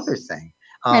 That's the other thing.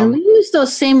 And we use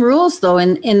those same rules, though,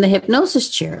 in the hypnosis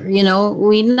chair.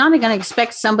 We're not going to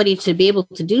expect somebody to be able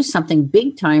to do something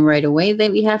big time right away.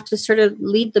 We have to sort of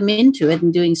lead them into it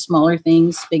and doing smaller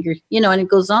things, bigger, and it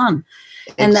goes on.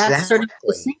 And that's sort of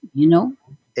the same,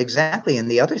 Exactly.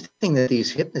 And the other thing that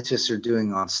these hypnotists are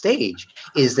doing on stage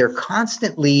is they're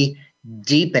constantly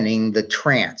deepening the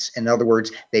trance. In other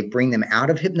words, they bring them out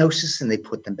of hypnosis and they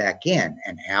put them back in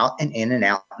and out and in and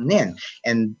out and in.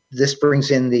 And this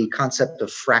brings in the concept of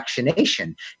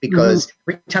fractionation, because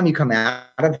every time you come out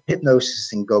of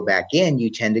hypnosis and go back in,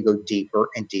 you tend to go deeper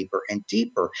and deeper and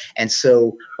deeper. And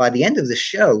so by the end of the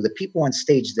show, the people on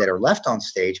stage that are left on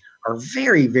stage are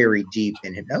very, very deep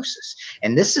in hypnosis.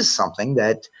 And this is something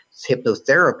that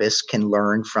hypnotherapists can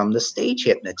learn from the stage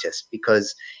hypnotist,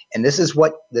 and this is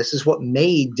what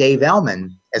made Dave Ellman,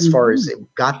 as far as it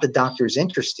got the doctors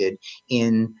interested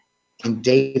in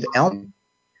Dave Ellman,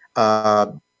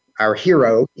 our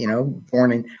hero,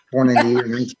 born in the year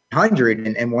 1900,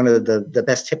 and one of the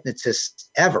best hypnotists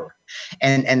ever.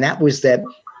 And that was that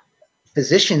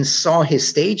physicians saw his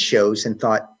stage shows and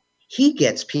thought, he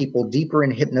gets people deeper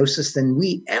in hypnosis than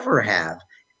we ever have.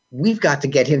 We've got to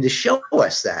get him to show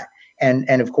us that.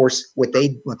 And of course, what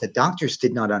the doctors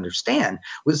did not understand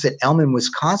was that Elman was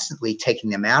constantly taking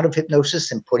them out of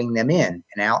hypnosis and putting them in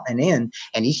and out and in,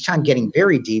 and each time getting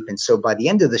very deep. And so by the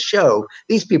end of the show,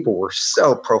 these people were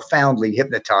so profoundly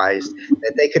hypnotized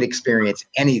that they could experience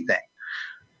anything.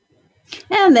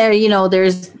 And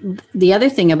there's the other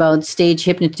thing about stage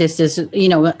hypnotists is,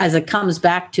 as it comes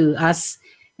back to us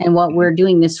and what we're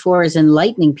doing this for is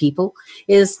enlightening people,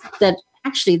 is that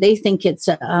actually they think it's,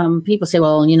 people say,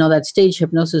 well, that stage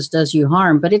hypnosis does you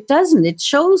harm, but it doesn't. It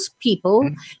shows people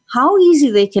how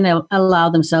easy they can allow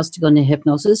themselves to go into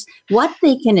hypnosis, what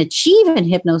they can achieve in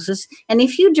hypnosis. And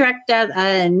if you direct at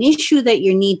an issue that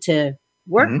you need to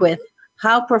work with,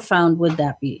 how profound would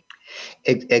that be?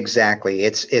 Exactly.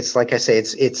 It's like I say,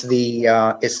 it's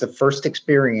the first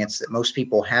experience that most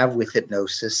people have with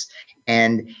hypnosis.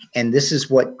 And this is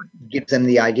what gives them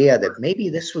the idea that maybe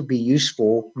this would be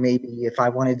useful, maybe if I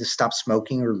wanted to stop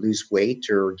smoking or lose weight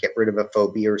or get rid of a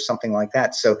phobia or something like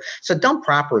that. So done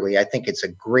properly, I think it's a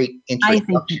great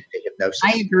introduction to hypnosis.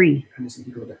 I agree.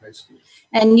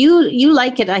 And you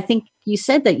like it. I think you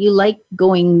said that you like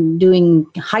doing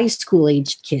high school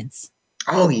aged kids.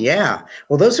 Oh, yeah.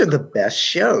 Well, those are the best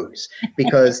shows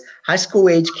because high school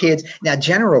age kids. Now,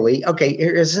 generally, okay,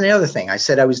 here's another thing. I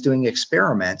said I was doing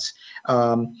experiments.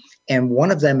 And one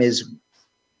of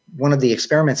the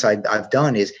experiments I've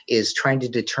done is trying to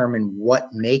determine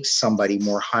what makes somebody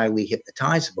more highly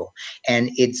hypnotizable. And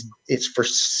it's for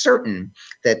certain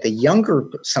that the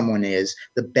younger someone is,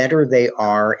 the better they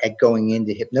are at going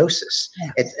into hypnosis.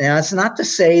 Now, it's not to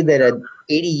say that an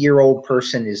 80-year-old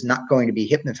person is not going to be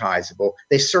hypnotizable.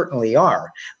 They certainly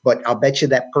are. But I'll bet you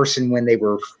that person when they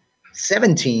were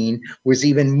 17 was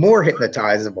even more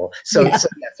hypnotizable. So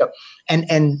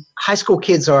high school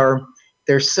kids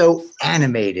they're so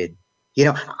animated.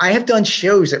 I have done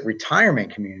shows at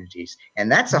retirement communities,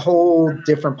 and that's a whole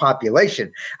different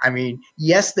population. I mean,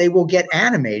 yes, they will get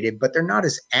animated, but they're not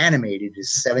as animated as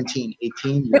 17,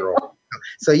 18-year-olds.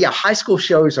 So yeah, high school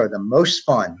shows are the most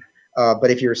fun.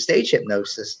 But if you're a stage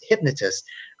hypnotist,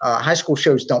 high school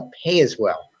shows don't pay as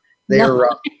well. They're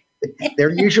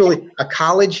usually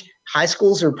high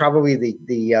schools are probably the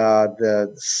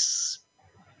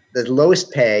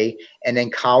lowest pay, and then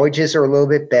colleges are a little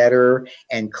bit better,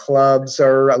 and clubs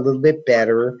are a little bit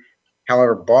better.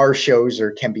 However, bar shows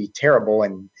can be terrible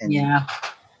and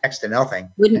next to nothing.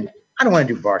 I don't want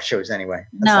to do bar shows anyway.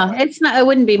 It's not. It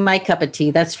wouldn't be my cup of tea,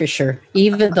 that's for sure.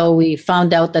 Even though we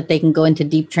found out that they can go into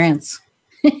deep trance.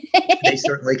 They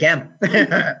certainly can.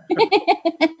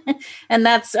 And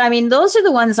those are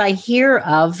the ones I hear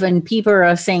of, and people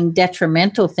are saying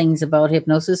detrimental things about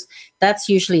hypnosis. That's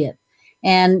usually it.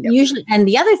 And and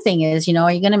the other thing is,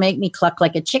 are you going to make me cluck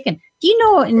like a chicken? Do you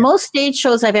know, in most stage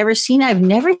shows I've ever seen, I've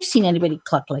never seen anybody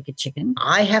cluck like a chicken.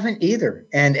 I haven't either.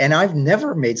 And I've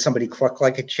never made somebody cluck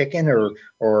like a chicken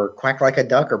or quack like a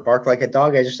duck or bark like a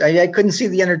dog. I couldn't see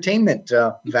the entertainment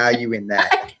value in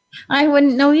that. I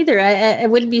wouldn't know either.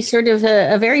 It would be sort of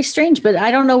a very strange, but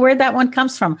I don't know where that one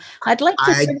comes from. I'd like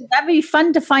to. That'd be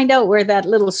fun to find out where that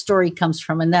little story comes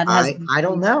from, and I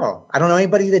don't know. I don't know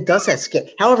anybody that does that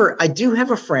skit. However, I do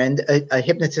have a friend, a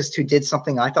hypnotist, who did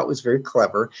something I thought was very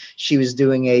clever. She was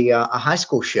doing a high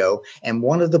school show, and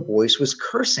one of the boys was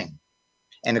cursing.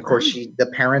 And of course, the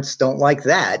parents don't like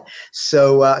that.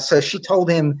 So she told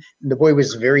him, the boy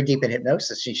was very deep in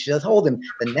hypnosis. She told him,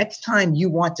 the next time you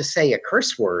want to say a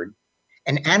curse word,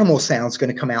 an animal sound's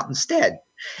going to come out instead.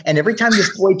 And every time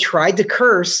this boy tried to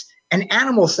curse, an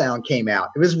animal sound came out.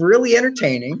 It was really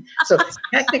entertaining. So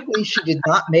technically, she did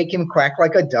not make him quack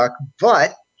like a duck,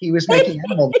 but he was making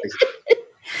animal noises.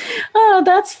 Oh,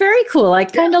 that's very cool. I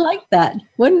kind of like that.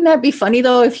 Wouldn't that be funny,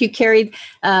 though, if you carried,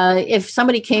 if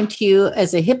somebody came to you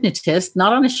as a hypnotist,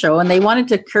 not on a show, and they wanted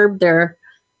to curb their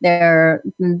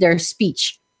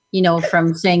speech,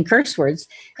 from saying curse words,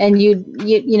 and you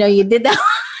did that.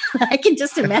 I can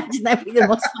just imagine that'd be the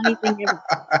most funny thing ever.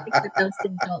 Except those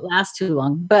things don't last too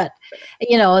long. But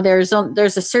there's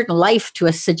a certain life to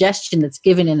a suggestion that's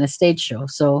given in a stage show.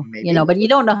 So maybe. But you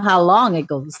don't know how long it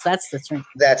goes. That's the thing.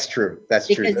 That's true. Because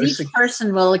each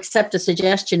person will accept a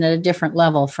suggestion at a different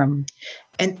level from.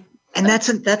 And that's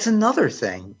another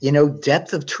thing.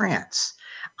 Depth of trance.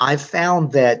 I've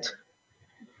found that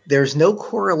there's no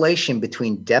correlation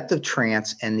between depth of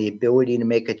trance and the ability to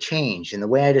make a change. And the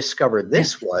way I discovered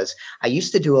this was I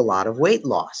used to do a lot of weight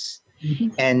loss.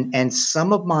 Mm-hmm. And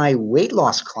some of my weight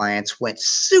loss clients went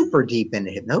super deep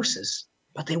into hypnosis,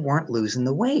 but they weren't losing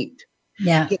the weight.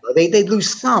 Yeah. They'd lose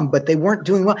some, but they weren't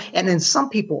doing well. And then some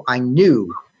people I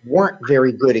knew weren't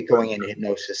very good at going into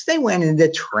hypnosis. They went into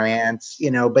trance,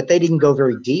 but they didn't go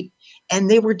very deep, and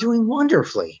they were doing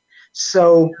wonderfully.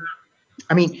 So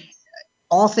I mean,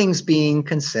 all things being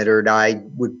considered, I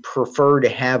would prefer to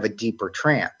have a deeper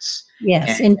trance.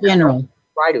 Yes, And in general.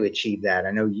 try to achieve that.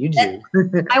 I know you do.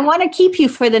 I want to keep you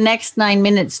for the next 9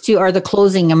 minutes too, or the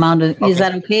closing amount of, is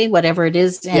that okay? Whatever it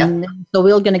is. And so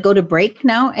we're going to go to break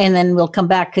now, and then we'll come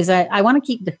back because I want to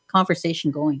keep the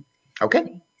conversation going.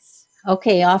 Okay.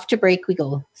 Okay, off to break we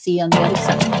go. See you on the other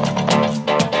side.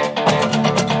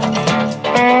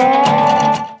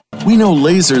 We know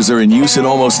lasers are in use in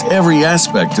almost every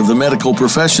aspect of the medical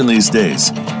profession these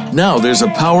days. Now there's a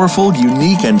powerful,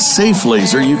 unique, and safe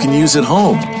laser you can use at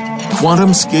home.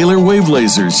 Quantum scalar wave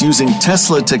lasers using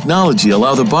Tesla technology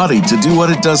allow the body to do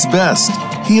what it does best,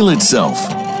 heal itself.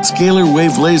 Scalar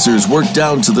wave lasers work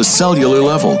down to the cellular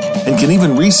level and can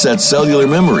even reset cellular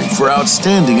memory for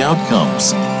outstanding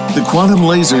outcomes. The quantum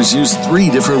lasers use 3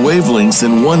 different wavelengths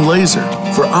in one laser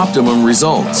for optimum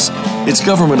results. It's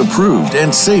government approved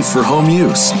and safe for home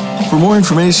use. For more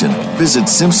information, visit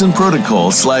Simpson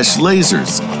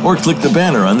Protocol/lasers or click the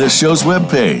banner on this show's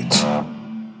webpage.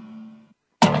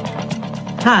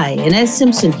 Hi, Inez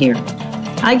Simpson here.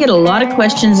 I get a lot of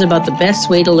questions about the best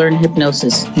way to learn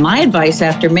hypnosis. My advice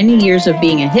after many years of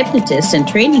being a hypnotist and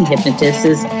training hypnotists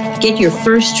is get your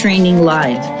first training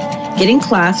live. Get in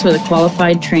class with a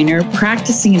qualified trainer.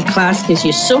 Practicing in class gives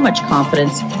you so much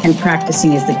confidence, and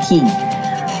practicing is the key.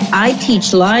 I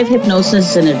teach live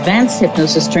hypnosis and advanced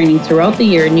hypnosis training throughout the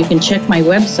year, and you can check my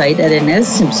website at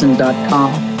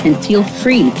inezsimpson.com and feel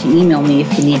free to email me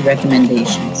if you need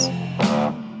recommendations.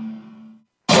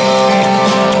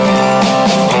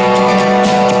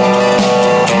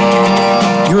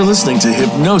 You're listening to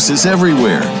Hypnosis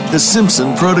Everywhere, the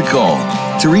Simpson Protocol.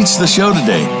 To reach the show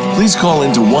today, please call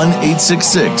into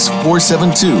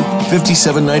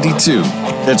 1-866-472-5792.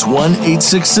 That's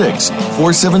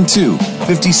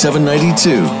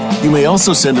 1-866-472-5792. You may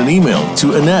also send an email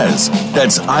to Inez,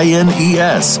 that's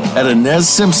INES, at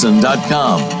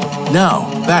InezSimpson.com. Now,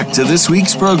 back to this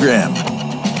week's program.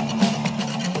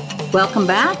 Welcome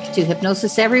back to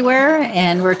Hypnosis Everywhere,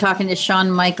 and we're talking to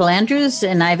Sean Michael Andrews,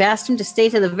 and I've asked him to stay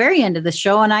to the very end of the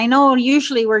show, and I know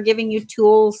usually we're giving you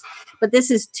tools, but this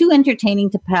is too entertaining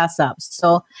to pass up,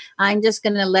 so I'm just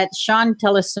going to let Sean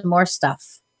tell us some more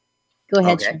stuff. Go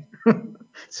ahead, Okay. Sean.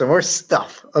 Some more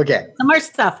stuff. Okay. Some more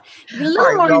stuff. A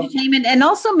little more entertainment, and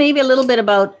also maybe a little bit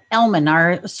about Elman,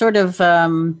 our sort of, I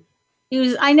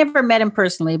never met him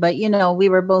personally, but, you know, we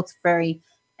were both very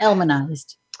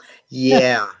Elmanized.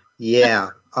 Yeah. Yeah.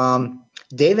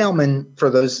 Dave Elman, for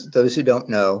those who don't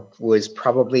know, was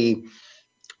probably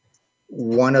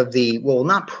one of the, well,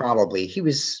 not probably, he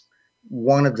was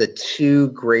one of the 2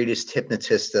 greatest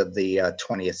hypnotists of the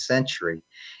 20th century,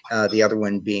 the other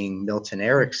one being Milton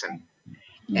Erickson.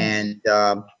 And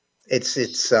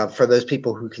it's for those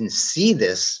people who can see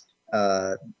this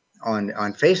on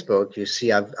Facebook, you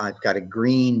see I've got a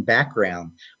green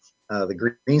background. The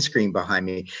green screen behind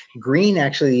me. Green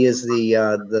actually is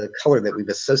the color that we've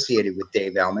associated with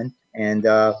Dave Elman, and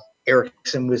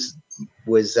Erickson was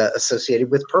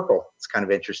associated with purple. It's kind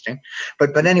of interesting,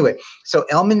 but anyway. So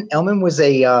Elman was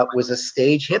a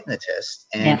stage hypnotist,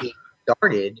 and he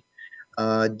started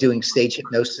doing stage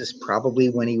hypnosis probably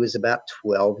when he was about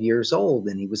 12 years old,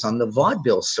 and he was on the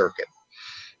vaudeville circuit.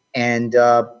 And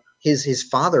his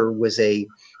father was a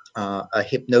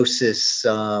hypnosis.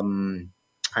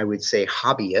 I would say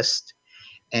hobbyist,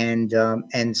 and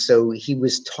so he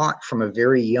was taught from a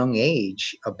very young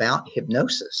age about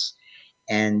hypnosis,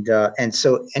 and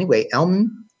so anyway,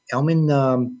 Elman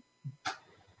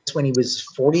when he was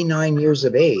 49 years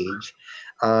of age,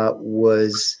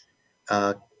 was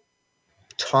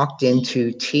talked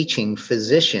into teaching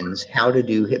physicians how to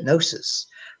do hypnosis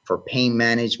for pain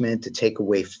management, to take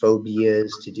away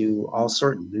phobias, to do all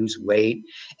sorts, lose weight,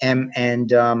 and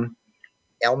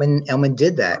Elman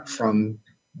did that from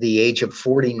the age of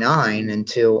 49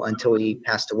 until he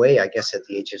passed away, I guess, at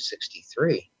the age of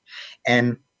 63.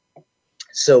 And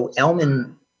so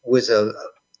Elman was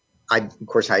I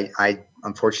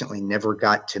unfortunately never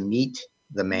got to meet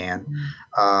the man,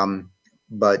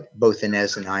 but both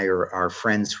Inez and I are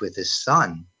friends with his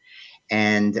son.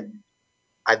 And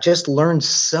I've just learned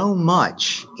so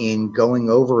much in going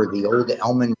over the old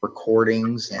Elman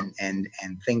recordings and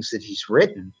things that he's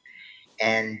written.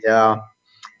 And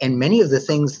many of the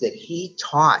things that he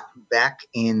taught back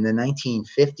in the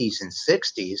 1950s and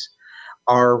 60s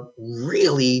are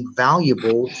really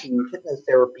valuable to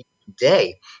hypnotherapy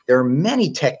today. There are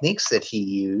many techniques that he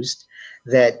used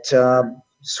that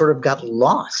sort of got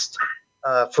lost.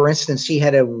 For instance, he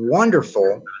had a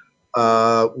wonderful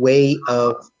way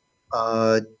of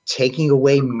taking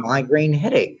away migraine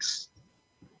headaches.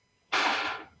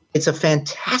 it's a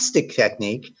fantastic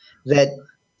technique that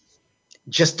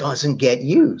just doesn't get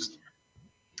used.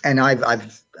 And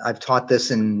I've taught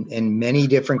this in many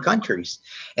different countries,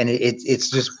 and it's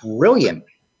just brilliant.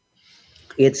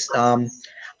 It's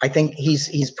I think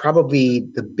he's probably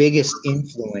the biggest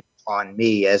influence on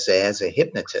me as a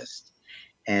hypnotist,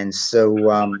 and so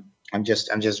I'm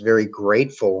just very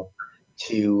grateful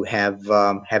to have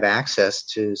access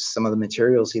to some of the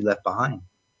materials he left behind.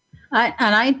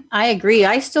 I agree.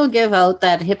 I still give out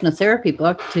that hypnotherapy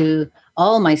book to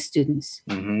all my students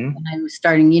when I'm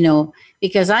starting,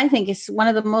 because I think it's one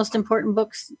of the most important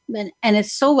books, and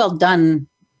it's so well done.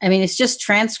 I mean, it's just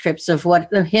transcripts of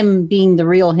him being the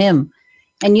real him.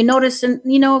 And you notice, and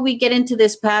we get into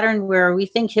this pattern where we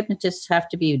think hypnotists have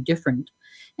to be different.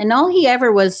 And all he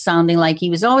ever was sounding like, he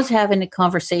was always having a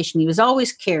conversation. He was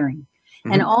always caring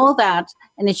and all that.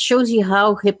 And it shows you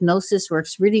how hypnosis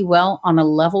works really well on a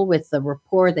level with the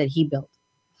rapport that he built,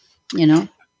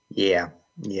 Yeah.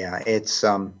 It's,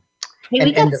 hey,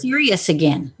 we got serious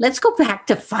again. Let's go back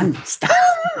to fun stuff.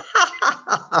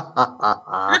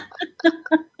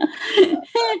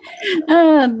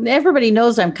 Everybody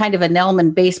knows I'm kind of an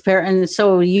Elman-based parent, and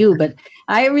so are you. But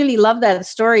I really love that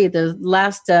story. The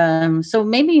last, so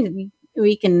maybe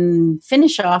we can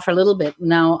finish off a little bit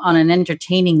now on an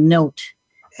entertaining note.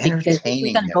 Because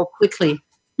we're going to go quickly.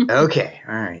 Okay.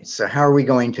 All right. So how are we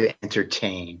going to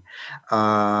entertain?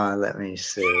 Let me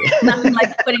see. Nothing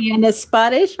like putting you in a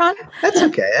spot, Sean? That's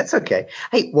okay.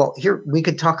 Hey, well, here we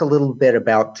could talk a little bit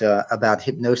about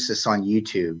hypnosis on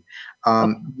YouTube.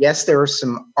 Yes, there are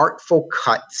some artful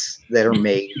cuts that are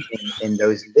made in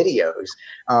those videos.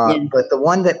 But the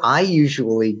one that I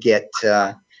usually get,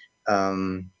 the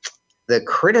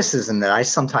criticism that I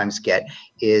sometimes get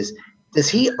is, does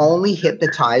he only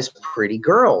hypnotize pretty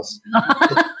girls?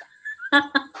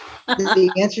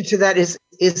 The answer to that is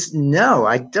no,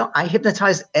 I don't. I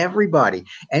hypnotize everybody.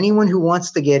 Anyone who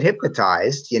wants to get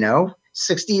hypnotized,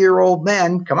 60-year-old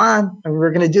men, come on,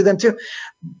 we're going to do them too.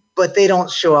 But they don't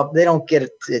show up. They don't get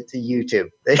it to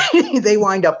YouTube. They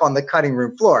wind up on the cutting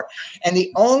room floor. And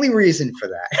the only reason for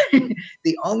that,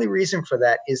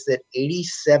 is that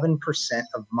 87%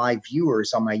 of my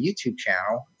viewers on my YouTube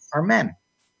channel are men.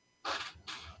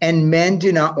 And men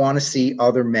do not want to see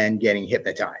other men getting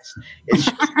hypnotized. It's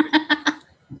just,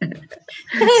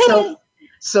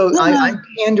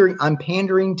 I'm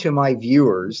pandering to my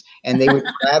viewers, and they would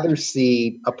rather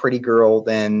see a pretty girl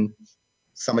than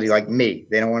somebody like me.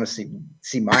 They don't want to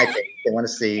see my face. They want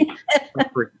to see a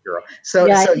pretty girl. So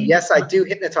yes, I do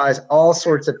hypnotize all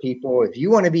sorts of people. If you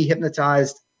want to be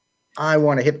hypnotized, I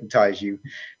want to hypnotize you,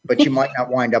 but you might not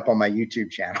wind up on my YouTube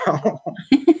channel.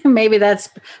 Maybe that's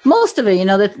most of it.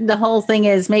 The whole thing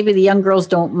is maybe the young girls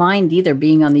don't mind either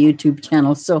being on the YouTube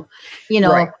channel. So,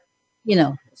 right.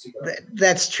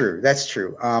 That's true. That's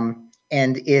true.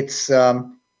 And it's, I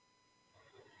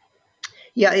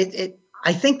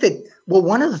think that, well,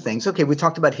 one of the things, okay, we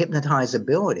talked about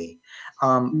hypnotizability.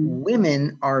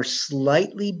 Women are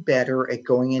slightly better at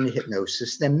going into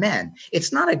hypnosis than men.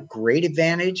 It's not a great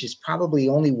advantage. It's probably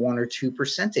only 1 or 2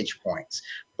 percentage points,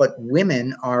 but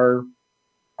women are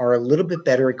a little bit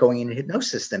better at going into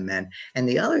hypnosis than men. And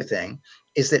the other thing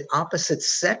is that opposite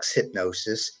sex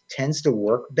hypnosis tends to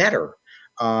work better.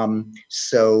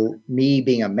 So me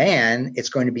being a man, it's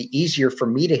going to be easier for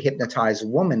me to hypnotize a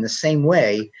woman the same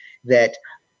way that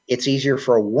it's easier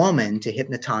for a woman to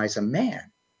hypnotize a man.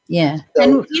 Yeah. So,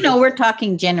 and, we're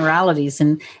talking generalities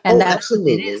and that's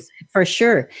absolutely. It is for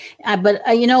sure. But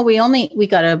we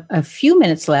got a few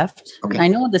minutes left. Okay. I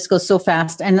know this goes so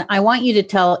fast, and I want you to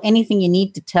tell anything you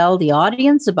need to tell the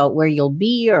audience about where you'll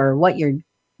be or what you're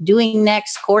doing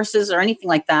next, courses or anything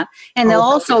like that. And they'll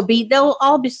all be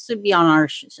on our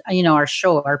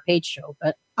show, our paid show.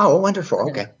 But wonderful.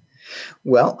 Okay.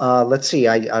 Well, let's see.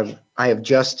 I have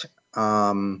just,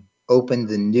 opened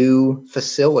the new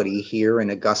facility here in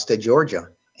Augusta, Georgia,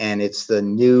 and it's the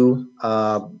new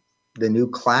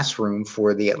classroom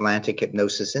for the Atlantic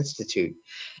Hypnosis Institute.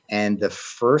 And the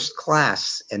first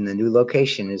class in the new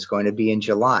location is going to be in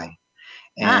July.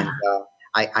 And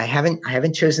I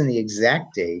haven't chosen the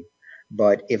exact date,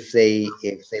 but if they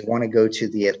want to go to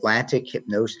the Atlantic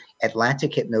Hypnosis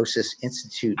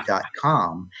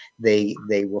Institute.com, they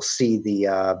will see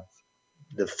the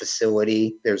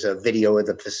facility. There's a video of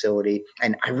the facility,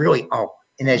 and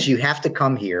and as you have to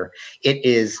come here,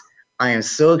 I am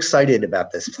so excited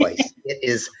about this place.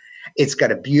 It's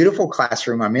got a beautiful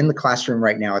classroom. I'm in the classroom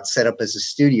right now. It's set up as a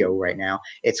studio right now.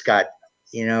 It's got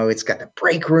the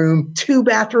break room, 2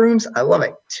 bathrooms. I love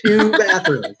it. 2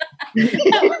 bathrooms.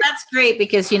 That's great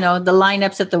because, the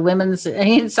lineups at the women's,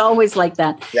 it's always like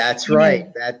that. That's right.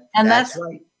 That's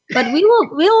right. But we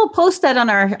will post that on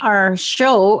our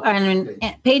show and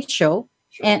page show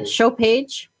and show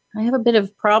page. I have a bit of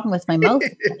a problem with my mouth.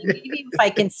 Maybe if I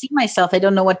can see myself, I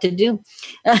don't know what to do.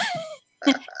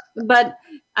 But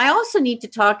I also need to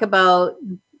talk about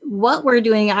what we're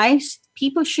doing.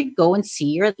 People should go and see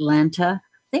your Atlanta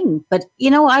thing. But,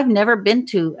 I've never been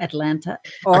to Atlanta.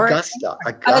 Or Augusta.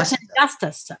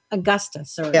 It's Augusta,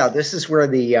 sorry. Yeah, this is where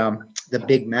the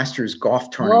big Masters golf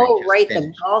tournament. Oh, right,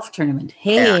 finished. the golf tournament.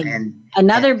 Hey,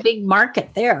 another big market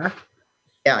there.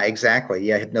 Yeah, exactly.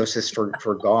 Yeah, hypnosis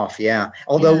for golf. Yeah.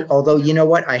 Although you know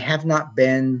what, I have not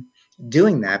been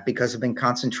doing that because I've been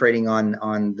concentrating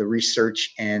on the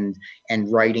research and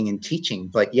writing and teaching.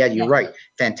 But yeah, you're right.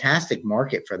 Fantastic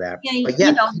market for that. Yeah, but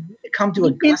yeah, come to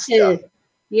Augusta.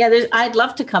 I'd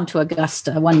love to come to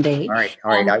Augusta one day. All right.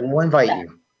 I will invite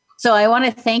you. So I want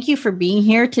to thank you for being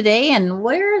here today. And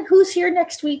who's here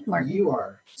next week, Mark? You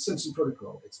are Simpson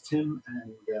Protocol. It's Tim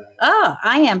and.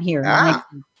 I am here. Ah.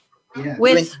 Yeah.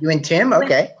 You and Tim?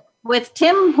 Okay. With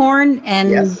Tim Horn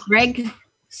and Greg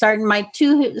Sarton, my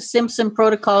 2 Simpson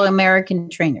Protocol American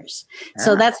trainers.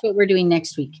 So that's what we're doing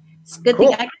next week. It's a good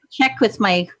thing I can check with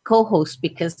my co-host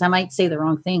because I might say the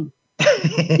wrong thing.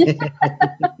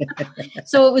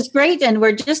 So it was great, and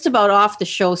we're just about off the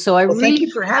show. So thank you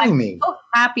for having me. I'm so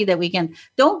happy that we can.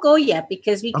 Don't go yet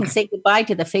because we can say goodbye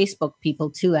to the Facebook people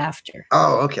too after.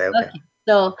 Oh, okay.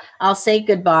 So I'll say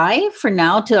goodbye for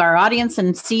now to our audience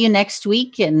and see you next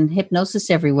week in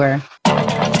Hypnosis Everywhere.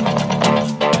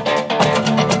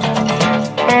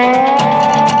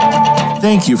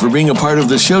 Thank you for being a part of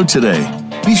the show today.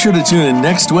 Be sure to tune in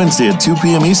next Wednesday at 2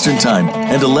 p.m. Eastern Time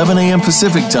and 11 a.m.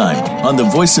 Pacific Time on the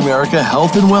Voice America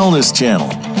Health and Wellness Channel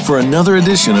for another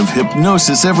edition of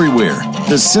Hypnosis Everywhere,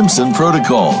 the Simpson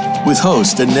Protocol, with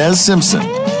host Inez Simpson.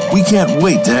 We can't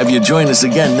wait to have you join us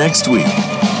again next week.